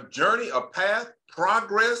road, a journey, a path,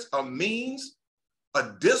 progress, a means,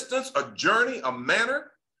 a distance, a journey, a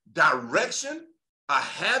manner, direction, a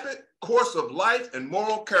habit, course of life, and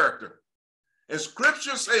moral character. And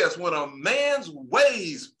scripture says, when a man's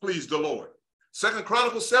ways please the Lord, 2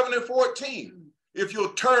 Chronicles 7:14, if you'll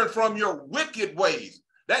turn from your wicked ways,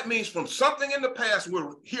 that means from something in the past,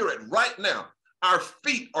 we're here at right now. Our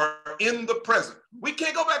feet are in the present. We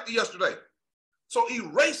can't go back to yesterday. So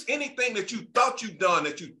erase anything that you thought you'd done,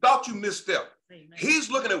 that you thought you misstepped. Amen.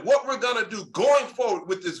 He's looking at what we're going to do going forward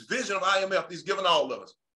with this vision of IMF he's given all of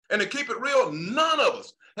us. And to keep it real, none of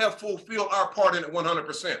us have fulfilled our part in it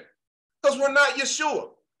 100%. Because we're not Yeshua,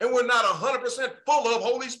 and we're not 100% full of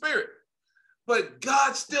Holy Spirit. But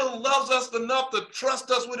God still loves us enough to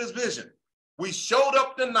trust us with his vision. We showed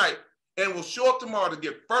up tonight and will show up tomorrow to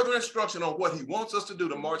get further instruction on what he wants us to do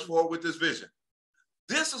to march forward with this vision.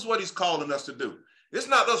 This is what he's calling us to do. It's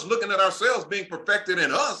not us looking at ourselves being perfected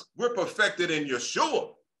in us. We're perfected in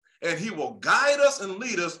Yeshua. And he will guide us and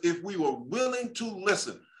lead us if we were willing to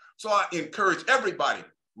listen. So I encourage everybody,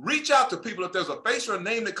 reach out to people. If there's a face or a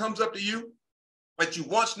name that comes up to you that you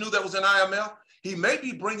once knew that was in IMF, he may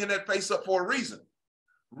be bringing that face up for a reason.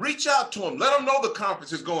 Reach out to him. Let him know the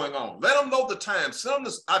conference is going on. Let him know the time. Send him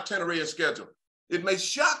the itinerary and schedule. It may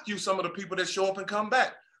shock you, some of the people that show up and come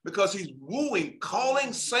back, because he's wooing,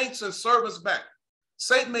 calling saints and servants back.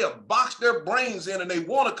 Satan may have boxed their brains in and they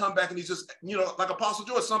want to come back, and he's just, like Apostle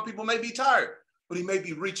George, some people may be tired, but he may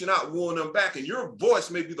be reaching out, wooing them back. And your voice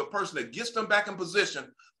may be the person that gets them back in position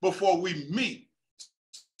before we meet,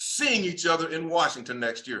 seeing each other in Washington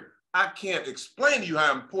next year. I can't explain to you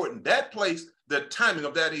how important that place, the timing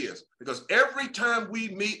of that is, because every time we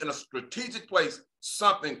meet in a strategic place,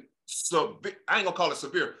 something severe, I ain't gonna call it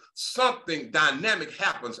severe, something dynamic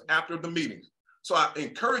happens after the meetings. So I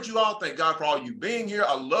encourage you all. Thank God for all you being here.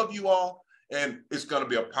 I love you all, and it's gonna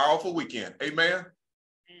be a powerful weekend. Amen.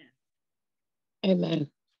 Amen.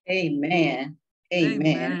 Amen.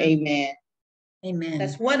 Amen. Amen. Amen.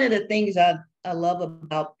 That's one of the things I love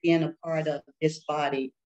about being a part of this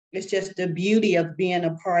body. It's just the beauty of being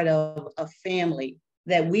a part of a family,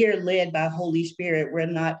 that we are led by Holy Spirit. We're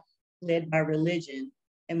not led by religion.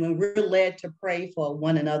 And when we're led to pray for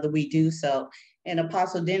one another, we do so. And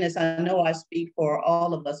Apostle Dennis, I know I speak for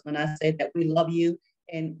all of us when I say that we love you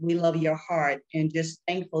and we love your heart, and just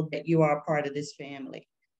thankful that you are a part of this family.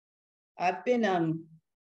 I've been,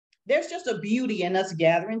 there's just a beauty in us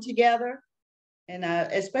gathering together. And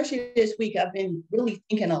especially this week, I've been really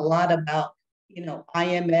thinking a lot about, you know,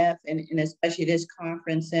 IMF and especially this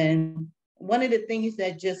conference. And one of the things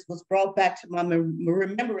that just was brought back to my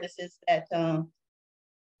remembrance is that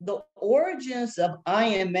the origins of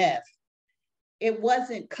IMF, it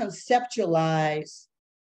wasn't conceptualized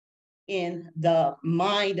in the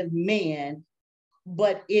mind of man,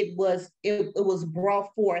 but it was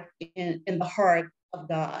brought forth in the heart of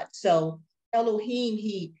God. So Elohim,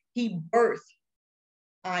 he birthed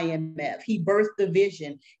IMF, he birthed the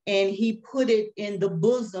vision, and he put it in the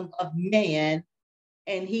bosom of man,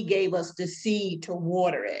 and he gave us the seed to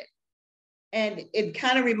water it. And it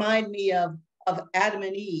kind of reminded me of Adam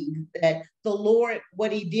and Eve, that the Lord,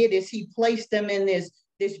 what he did is he placed them in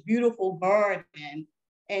this beautiful garden,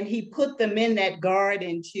 and he put them in that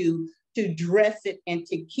garden to dress it and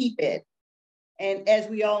to keep it. And as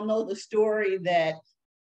we all know the story, that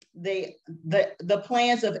the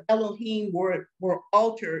plans of Elohim were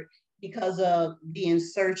altered because of the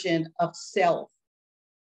insertion of self.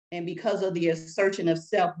 And because of the assertion of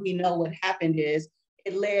self, we know what happened is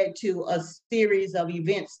it led to a series of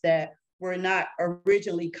events that were not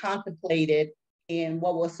originally contemplated in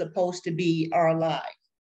what was supposed to be our life.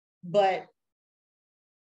 But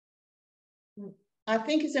I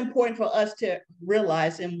think it's important for us to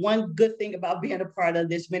realize, and one good thing about being a part of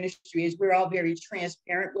this ministry is we're all very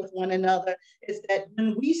transparent with one another, is that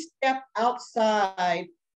when we step outside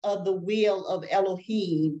of the will of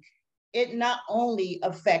Elohim, it not only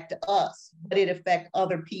affects us, but it affects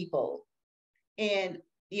other people. And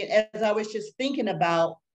as I was just thinking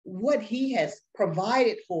about what he has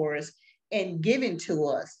provided for us and given to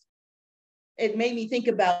us, it made me think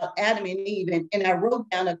about Adam and Eve. And I wrote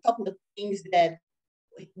down a couple of things that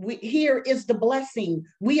here is the blessing.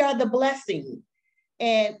 We are the blessing.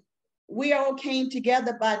 And we all came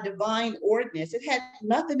together by divine ordinance. It had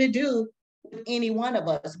nothing to do with any one of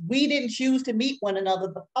us. We didn't choose to meet one another.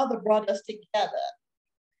 The Father brought us together.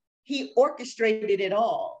 He orchestrated it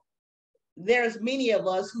all. There's many of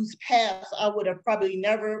us whose paths I would have probably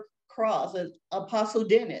never crossed. As Apostle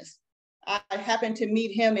Dennis, I happened to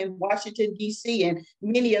meet him in Washington, D.C., and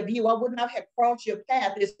many of you, I would not have crossed your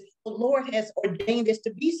path. The Lord has ordained this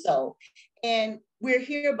to be so. And we're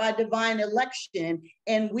here by divine election,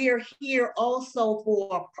 and we're here also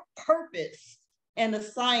for a purpose and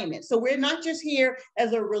assignment. So we're not just here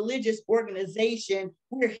as a religious organization,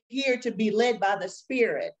 we're here to be led by the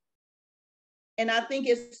Spirit. And I think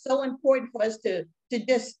it's so important for us to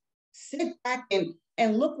just sit back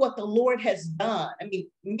and look what the Lord has done. I mean,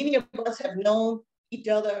 many of us have known each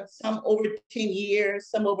other, some over 10 years,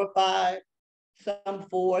 some over 5, some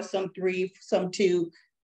 4, some 3, some 2.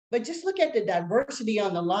 But just look at the diversity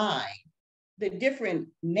on the line, the different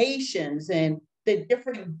nations and the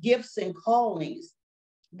different gifts and callings.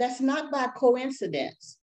 That's not by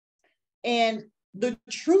coincidence. And the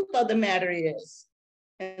truth of the matter is,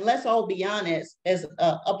 and let's all be honest, as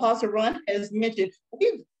Apostle Ron has mentioned,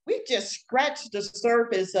 we just scratched the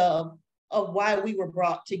surface of why we were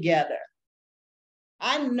brought together.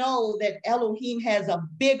 I know that Elohim has a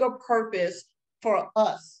bigger purpose for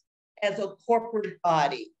us as a corporate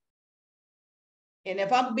body. And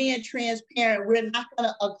if I'm being transparent, we're not going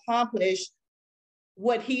to accomplish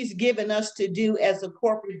what he's given us to do as a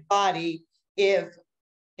corporate body if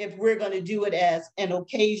we're going to do it as an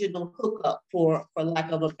occasional hookup, for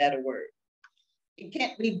lack of a better word. It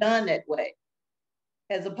can't be done that way.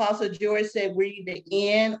 As Apostle George said, we're either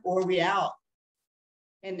in or we're out.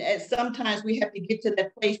 And sometimes we have to get to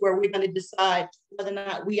that place where we're going to decide whether or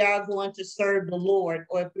not we are going to serve the Lord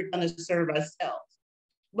or if we're going to serve ourselves.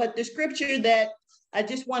 But the scripture that I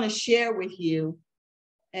just want to share with you,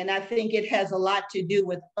 and I think it has a lot to do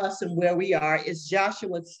with us and where we are, is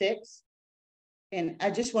Joshua 6. And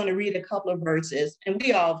I just want to read a couple of verses. And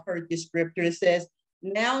we all have heard this scripture. It says,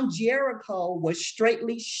 "Now Jericho was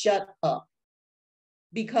straitly shut up,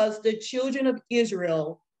 because the children of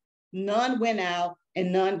Israel, none went out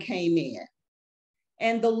and none came in.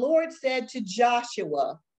 And the Lord said to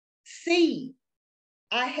Joshua, see,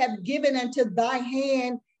 I have given unto thy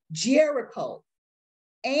hand Jericho,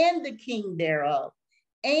 and the king thereof,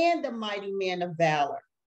 and the mighty men of valor.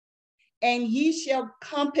 And ye shall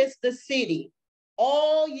compass the city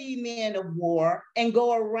all ye men of war, and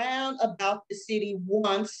go around about the city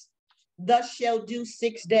once, thus shall do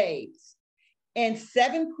 6 days. And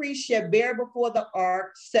 7 priests shall bear before the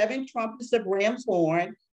ark 7 trumpets of ram's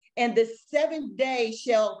horn, and the 7th day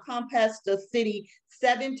shall compass the city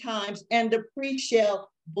 7 times, and the priest shall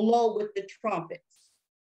blow with the trumpets.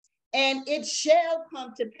 And it shall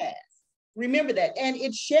come to pass, remember that, and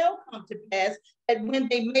it shall come to pass that when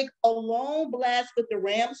they make a long blast with the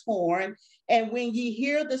ram's horn, and when ye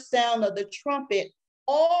hear the sound of the trumpet,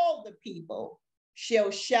 all the people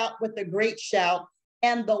shall shout with a great shout,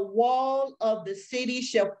 and the wall of the city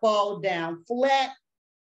shall fall down flat,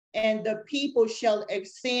 and the people shall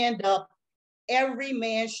ascend up, every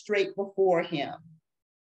man straight before him.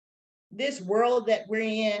 This world that we're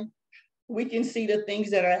in, we can see the things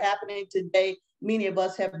that are happening today. Many of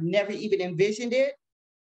us have never even envisioned it.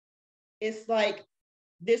 It's like,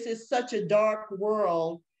 this is such a dark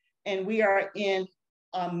world, and we are in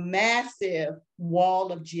a massive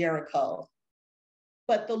wall of Jericho.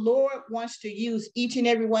 But the Lord wants to use each and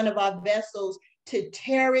every one of our vessels to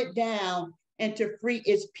tear it down and to free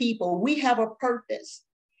its people. We have a purpose.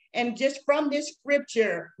 And just from this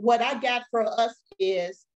scripture, what I got for us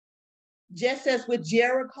is, just as with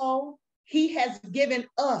Jericho, he has given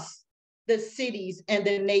us the cities and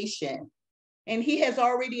the nation. And he has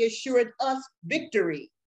already assured us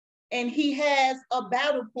victory. And he has a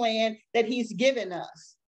battle plan that he's given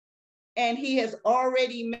us. And he has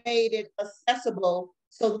already made it accessible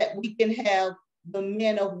so that we can have the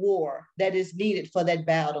men of war that is needed for that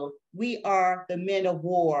battle. We are the men of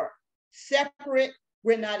war. Separate,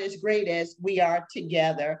 we're not as great as we are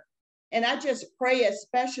together. And I just pray,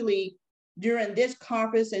 especially during this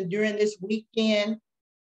conference and during this weekend,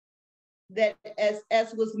 that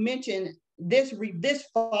as was mentioned, this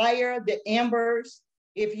fire, the embers,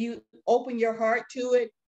 if you open your heart to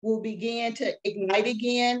it, will begin to ignite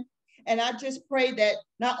again. And I just pray that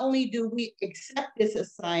not only do we accept this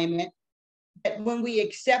assignment, that when we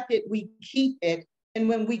accept it, we keep it. And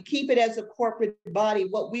when we keep it as a corporate body,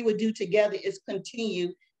 what we would do together is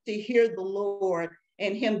continue to hear the Lord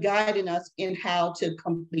and him guiding us in how to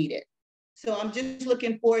complete it. So I'm just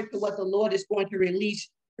looking forward to what the Lord is going to release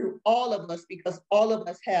through all of us, because all of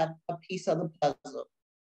us have a piece of the puzzle.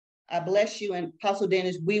 I bless you, and Apostle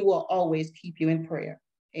Dennis, we will always keep you in prayer.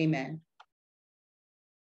 Amen.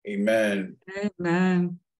 Amen.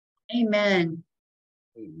 Amen. Amen.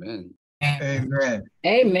 Amen. Amen.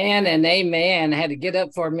 Amen and amen. I had to get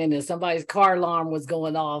up for a minute. Somebody's car alarm was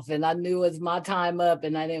going off, and I knew it was my time up,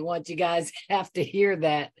 and I didn't want you guys to have to hear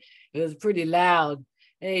that. It was pretty loud.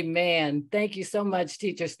 Amen. Thank you so much,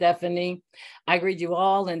 Teacher Stephanie. I greet you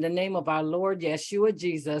all in the name of our Lord Yeshua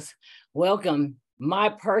Jesus. Welcome. My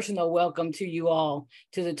personal welcome to you all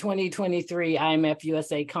to the 2023 IMF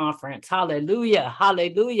USA Conference. Hallelujah,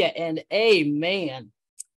 hallelujah, and amen.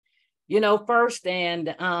 You know, first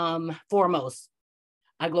and foremost,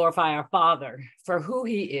 I glorify our Father for who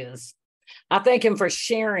he is. I thank him for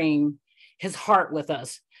sharing his heart with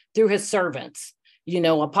us through his servants. You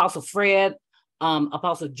know, Apostle Fred,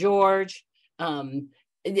 Apostle George,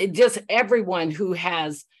 just everyone who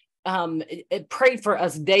has prayed for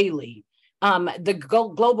us daily. The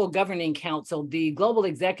Global Governing Council, the Global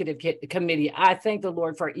Executive Committee, I thank the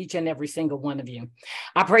Lord for each and every single one of you.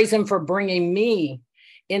 I praise him for bringing me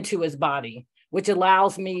into his body, which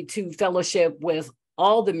allows me to fellowship with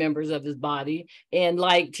all the members of his body. And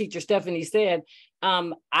like Teacher Stephanie said,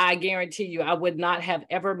 I guarantee you, I would not have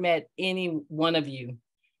ever met any one of you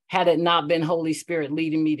had it not been Holy Spirit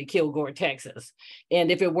leading me to Kilgore, Texas.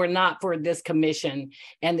 And if it were not for this commission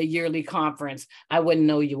and the yearly conference, I wouldn't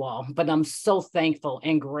know you all. But I'm so thankful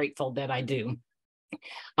and grateful that I do.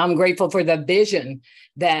 I'm grateful for the vision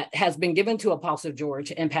that has been given to Apostle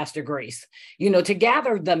George and Pastor Grace, you know, to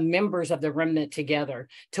gather the members of the remnant together,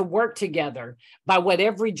 to work together by what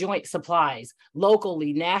every joint supplies,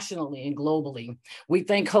 locally, nationally, and globally. We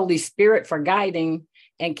thank Holy Spirit for guiding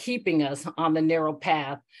and keeping us on the narrow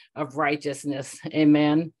path of righteousness.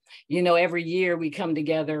 Amen. You know, every year we come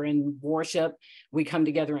together in worship, we come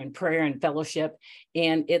together in prayer and fellowship,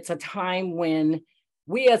 and it's a time when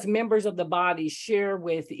we as members of the body share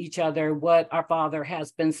with each other what our Father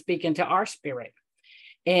has been speaking to our spirit.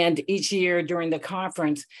 And each year during the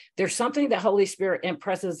conference, there's something that Holy Spirit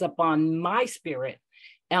impresses upon my spirit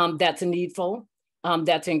that's needful,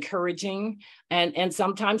 that's encouraging, and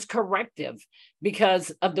sometimes corrective, because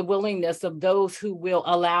of the willingness of those who will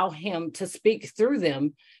allow him to speak through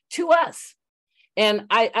them to us. And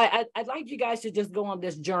I'd like you guys to just go on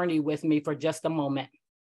this journey with me for just a moment.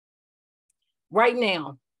 Right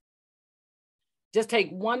now, just take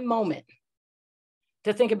one moment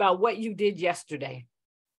to think about what you did yesterday,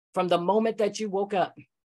 from the moment that you woke up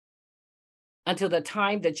until the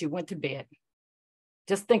time that you went to bed.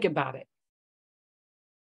 Just think about it.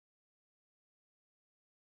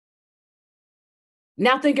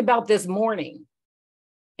 Now think about this morning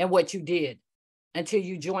and what you did until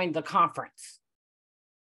you joined the conference.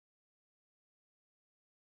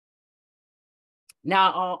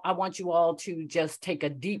 Now I want you all to just take a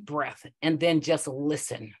deep breath and then just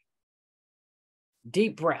listen.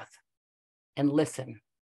 Deep breath and listen.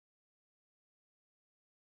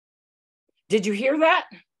 Did you hear that?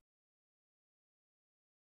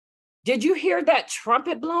 Did you hear that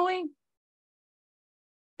trumpet blowing?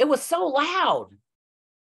 It was so loud.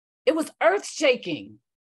 It was earth-shaking.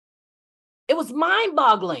 It was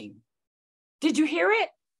mind-boggling. Did you hear it?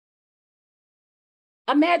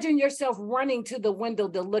 Imagine yourself running to the window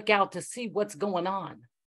to look out to see what's going on.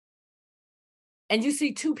 And you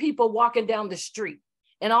see two people walking down the street,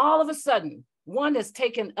 and all of a sudden, one is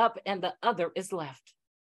taken up and the other is left.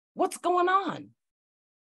 What's going on?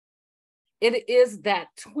 It is that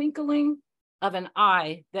twinkling of an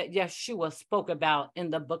eye that Yeshua spoke about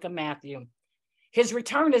in the book of Matthew. His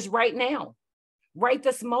return is right now, right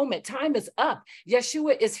this moment. Time is up.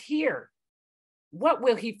 Yeshua is here. What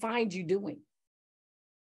will he find you doing?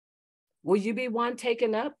 Will you be one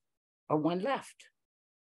taken up or one left?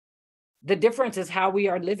 The difference is how we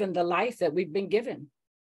are living the life that we've been given.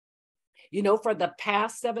 You know, for the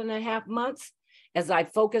past 7.5 months, as I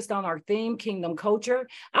focused on our theme, Kingdom Culture,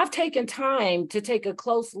 I've taken time to take a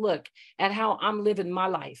close look at how I'm living my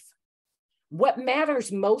life. What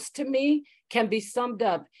matters most to me can be summed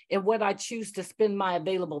up in what I choose to spend my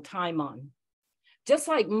available time on. Just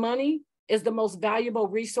like money is the most valuable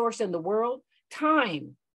resource in the world,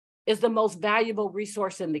 time is the most valuable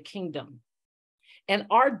resource in the kingdom. And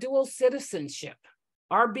our dual citizenship,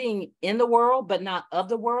 our being in the world but not of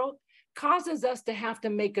the world, causes us to have to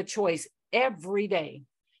make a choice every day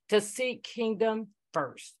to seek kingdom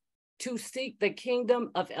first, to seek the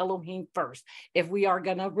kingdom of Elohim first, if we are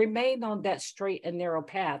going to remain on that straight and narrow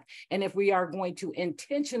path, and if we are going to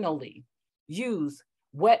intentionally use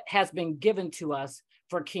what has been given to us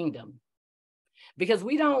for kingdom. Because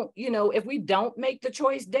we don't, if we don't make the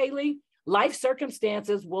choice daily, life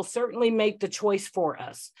circumstances will certainly make the choice for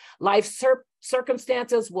us. Life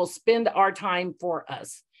circumstances will spend our time for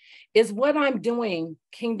us. Is what I'm doing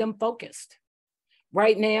kingdom focused?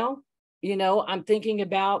 Right now, I'm thinking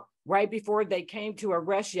about right before they came to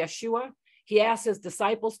arrest Yeshua, he asked his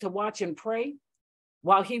disciples to watch and pray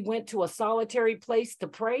while he went to a solitary place to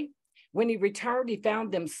pray. When he returned, he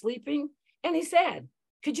found them sleeping, and he said,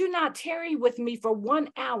 "Could you not tarry with me for 1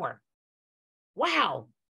 hour?" Wow,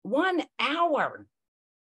 1 hour.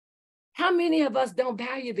 How many of us don't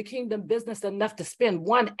value the kingdom business enough to spend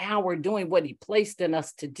 1 hour doing what he placed in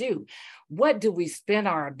us to do? What do we spend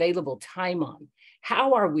our available time on?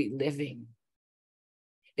 How are we living?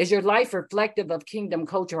 Is your life reflective of kingdom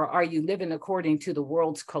culture, or are you living according to the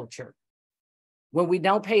world's culture? When we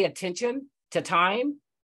don't pay attention to time,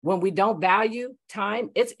 when we don't value time,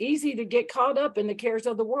 it's easy to get caught up in the cares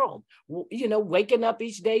of the world. Waking up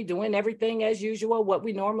each day, doing everything as usual, what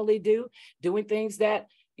we normally do, doing things that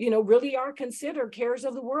really are considered cares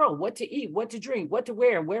of the world. What to eat, what to drink, what to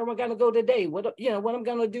wear, where am I going to go today? What I'm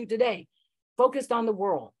going to do today. Focused on the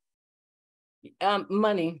world.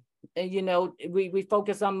 Money, we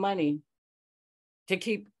focus on money to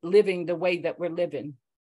keep living the way that we're living.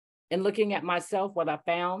 And looking at myself, what I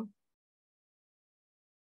found,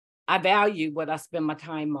 I value what I spend my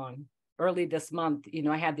time on. Early this month,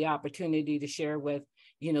 I had the opportunity to share with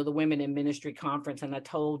the Women in Ministry Conference, and I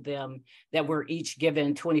told them that we're each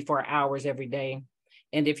given 24 hours every day.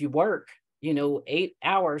 And if you work, 8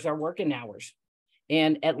 hours are working hours,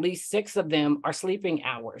 and at least 6 of them are sleeping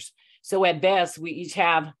hours. So at best, we each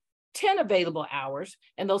have 10 available hours,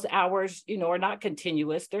 and those hours, are not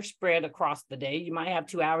continuous. They're spread across the day. You might have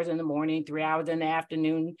 2 hours in the morning, 3 hours in the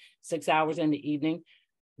afternoon, 6 hours in the evening.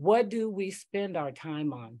 What do we spend our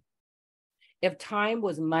time on? If time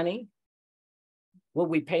was money, will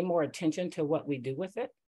we pay more attention to what we do with it?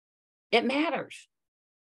 It matters,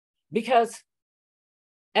 because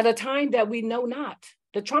at a time that we know not,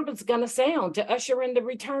 the trumpet's going to sound to usher in the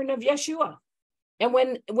return of Yeshua. And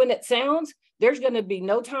when it sounds, there's going to be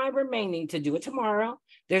no time remaining to do it tomorrow.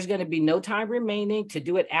 There's going to be no time remaining to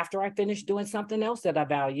do it after I finish doing something else that I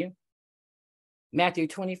value. Matthew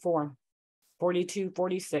 24, 42,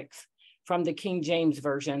 46, from the King James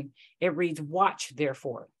Version, it reads, "Watch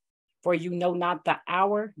therefore, for you know not the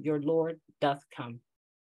hour your Lord doth come.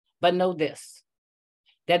 But know this,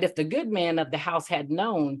 that if the good man of the house had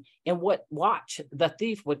known in what watch the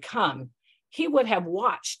thief would come, he would have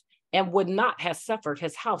watched and would not have suffered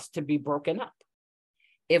his house to be broken up.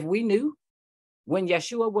 If we knew when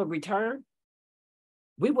Yeshua would return,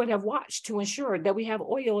 we would have watched to ensure that we have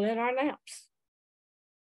oil in our lamps.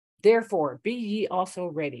 Therefore, be ye also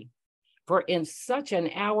ready, for in such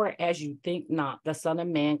an hour as you think not, the Son of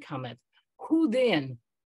Man cometh. Who then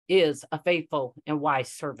is a faithful and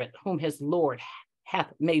wise servant, whom his Lord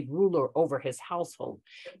hath made ruler over his household,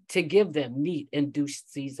 to give them meat in due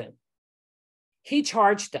season? He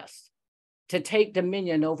charged us to take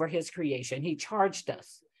dominion over his creation. He charged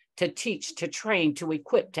us to teach, to train, to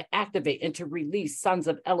equip, to activate, and to release sons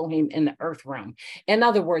of Elohim in the earth realm. In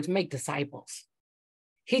other words, make disciples.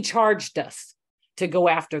 He charged us to go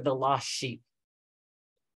after the lost sheep.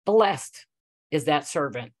 Blessed is that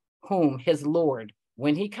servant whom his Lord,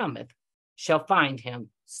 when he cometh, shall find him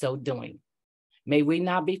so doing. May we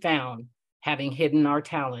not be found having hidden our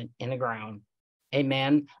talent in the ground.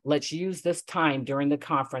 Amen. Let's use this time during the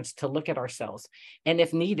conference to look at ourselves, and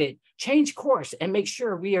if needed, change course and make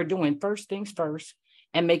sure we are doing first things first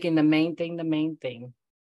and making the main thing,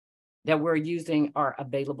 that we're using our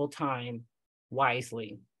available time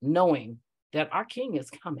wisely, knowing that our King is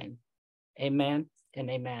coming. Amen and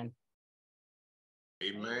amen.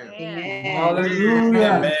 Amen. Amen.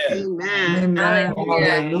 Hallelujah. Amen.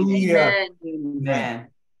 Hallelujah. Amen.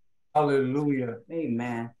 Hallelujah.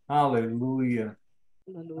 Amen. Hallelujah.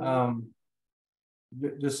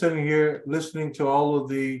 Just sitting here listening to all of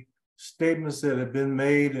the statements that have been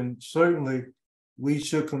made, and certainly we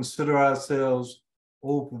should consider ourselves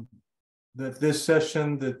open. That this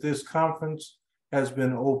session, that this conference has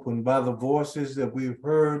been opened by the voices that we've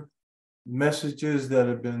heard, messages that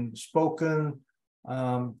have been spoken,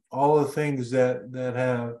 all the things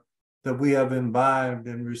that we have imbibed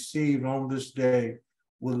and received on this day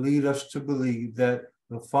will lead us to believe that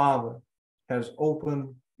the Father has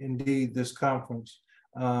opened indeed this conference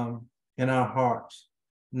in our hearts.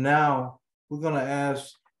 Now we're going to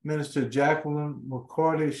ask Minister Jacqueline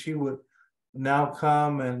McCarty. She would now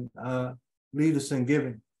come and lead us in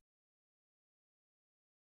giving.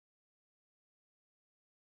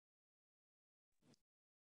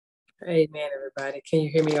 Amen, everybody. Can you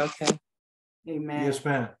hear me okay? Amen. Yes,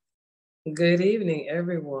 ma'am. Good evening,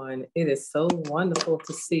 everyone. It is so wonderful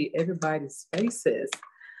to see everybody's faces.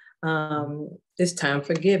 It's time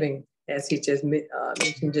for giving, as he just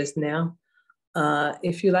mentioned just now.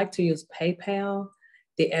 If you like to use PayPal,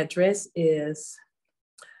 the address is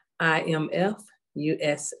IMF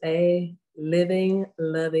USA Living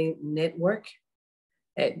Loving Network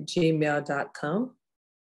at gmail.com.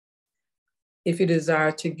 If you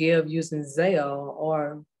desire to give using Zelle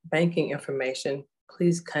or banking information,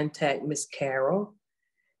 please contact Miss Carol,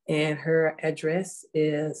 and her address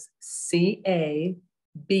is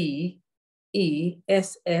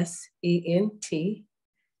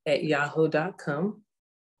cabessent@yahoo.com.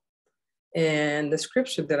 And the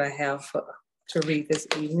scripture that I have to read this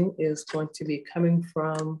evening is going to be coming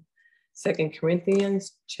from 2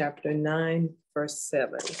 Corinthians chapter 9, verse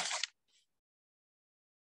 7.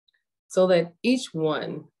 So that each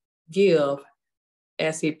one give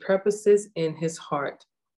as he purposes in his heart,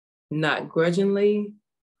 not grudgingly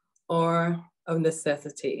or of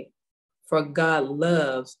necessity, for God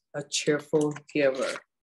loves a cheerful giver.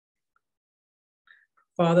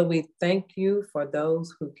 Father, we thank you for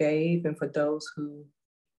those who gave and for those who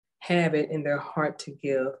have it in their heart to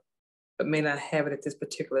give, but may not have it at this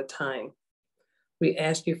particular time. We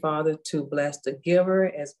ask you, Father, to bless the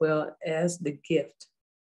giver as well as the gift.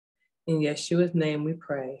 In Yeshua's name we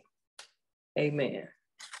pray. Amen.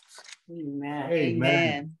 Amen.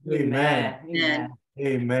 Amen. Amen. Amen.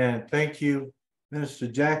 Amen. Thank you, Minister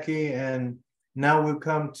Jackie. And now we've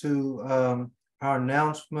come to our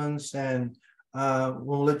announcements, and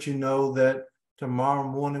we'll let you know that tomorrow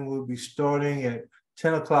morning we'll be starting at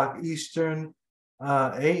 10 o'clock Eastern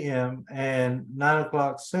a.m. and 9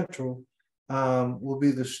 o'clock Central will be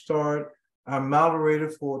the start. Our moderator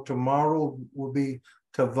for tomorrow will be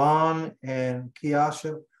Tavon and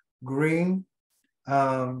Kiasha Green.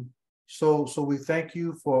 So we thank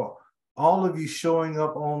you for all of you showing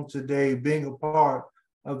up on today, being a part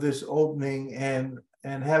of this opening and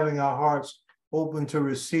having our hearts open to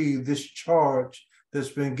receive this charge that's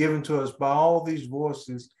been given to us by all these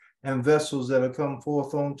voices and vessels that have come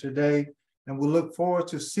forth on today. And we look forward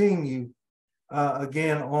to seeing you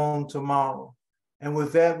again on tomorrow. And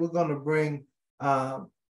with that, we're going to bring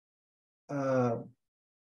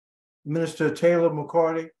Minister Taylor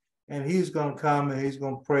McCarty, and he's going to come and he's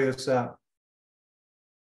going to pray us out.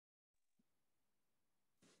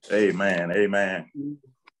 Amen. Amen.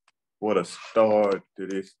 What a start to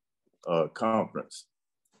this conference.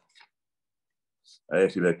 I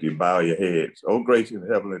ask you that you bow your heads. Oh, gracious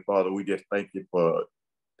Heavenly Father, we just thank you for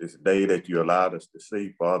this day that you allowed us to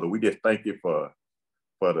see, Father. We just thank you for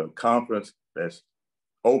the conference that's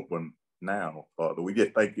open now, Father. We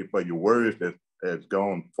just thank you for your words that has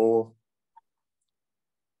gone forth.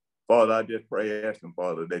 Father, I just pray, asking,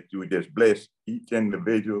 Father, that you would just bless each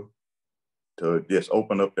individual to just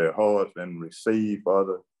open up their hearts and receive,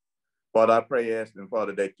 Father. Father, I pray, asking,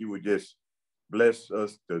 Father, that you would just bless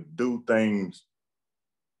us to do things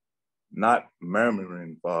not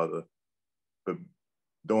murmuring, Father, but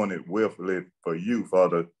doing it willfully for you,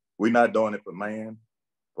 Father. We're not doing it for man,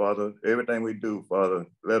 Father. Everything we do, Father,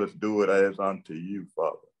 let us do it as unto you,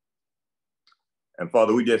 Father. And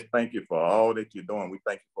Father, we just thank you for all that you're doing. We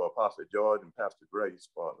thank you for Apostle George and Pastor Grace,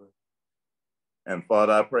 Father. And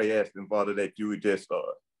Father, I pray, asking, Father, that you would just,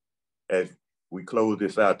 as we close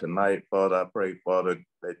this out tonight, Father, I pray, Father,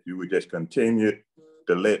 that you would just continue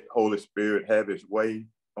to let Holy Spirit have his way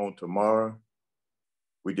on tomorrow.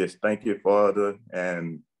 We just thank you, Father,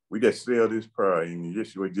 and we just seal this prayer in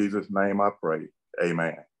Yeshua Jesus' name I pray.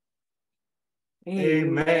 Amen.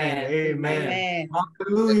 Amen. Amen.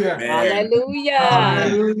 Hallelujah. Hallelujah.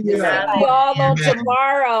 Hallelujah. See you all on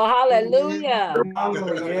tomorrow. Hallelujah.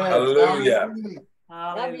 Hallelujah.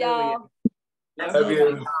 Love y'all. Love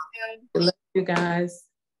you. Love you guys.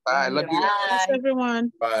 Bye. Love you. Thanks,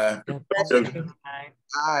 everyone. Bye. Bye.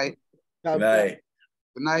 Bye. Good night.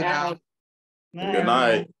 Good night now. Good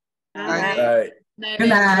night. Good night. Good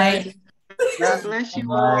night. God Good bless you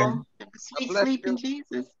Bye. all. Have a sweet sleep in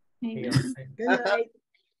Jesus. Amen. Good night.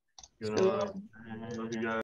 Good night. Love you guys.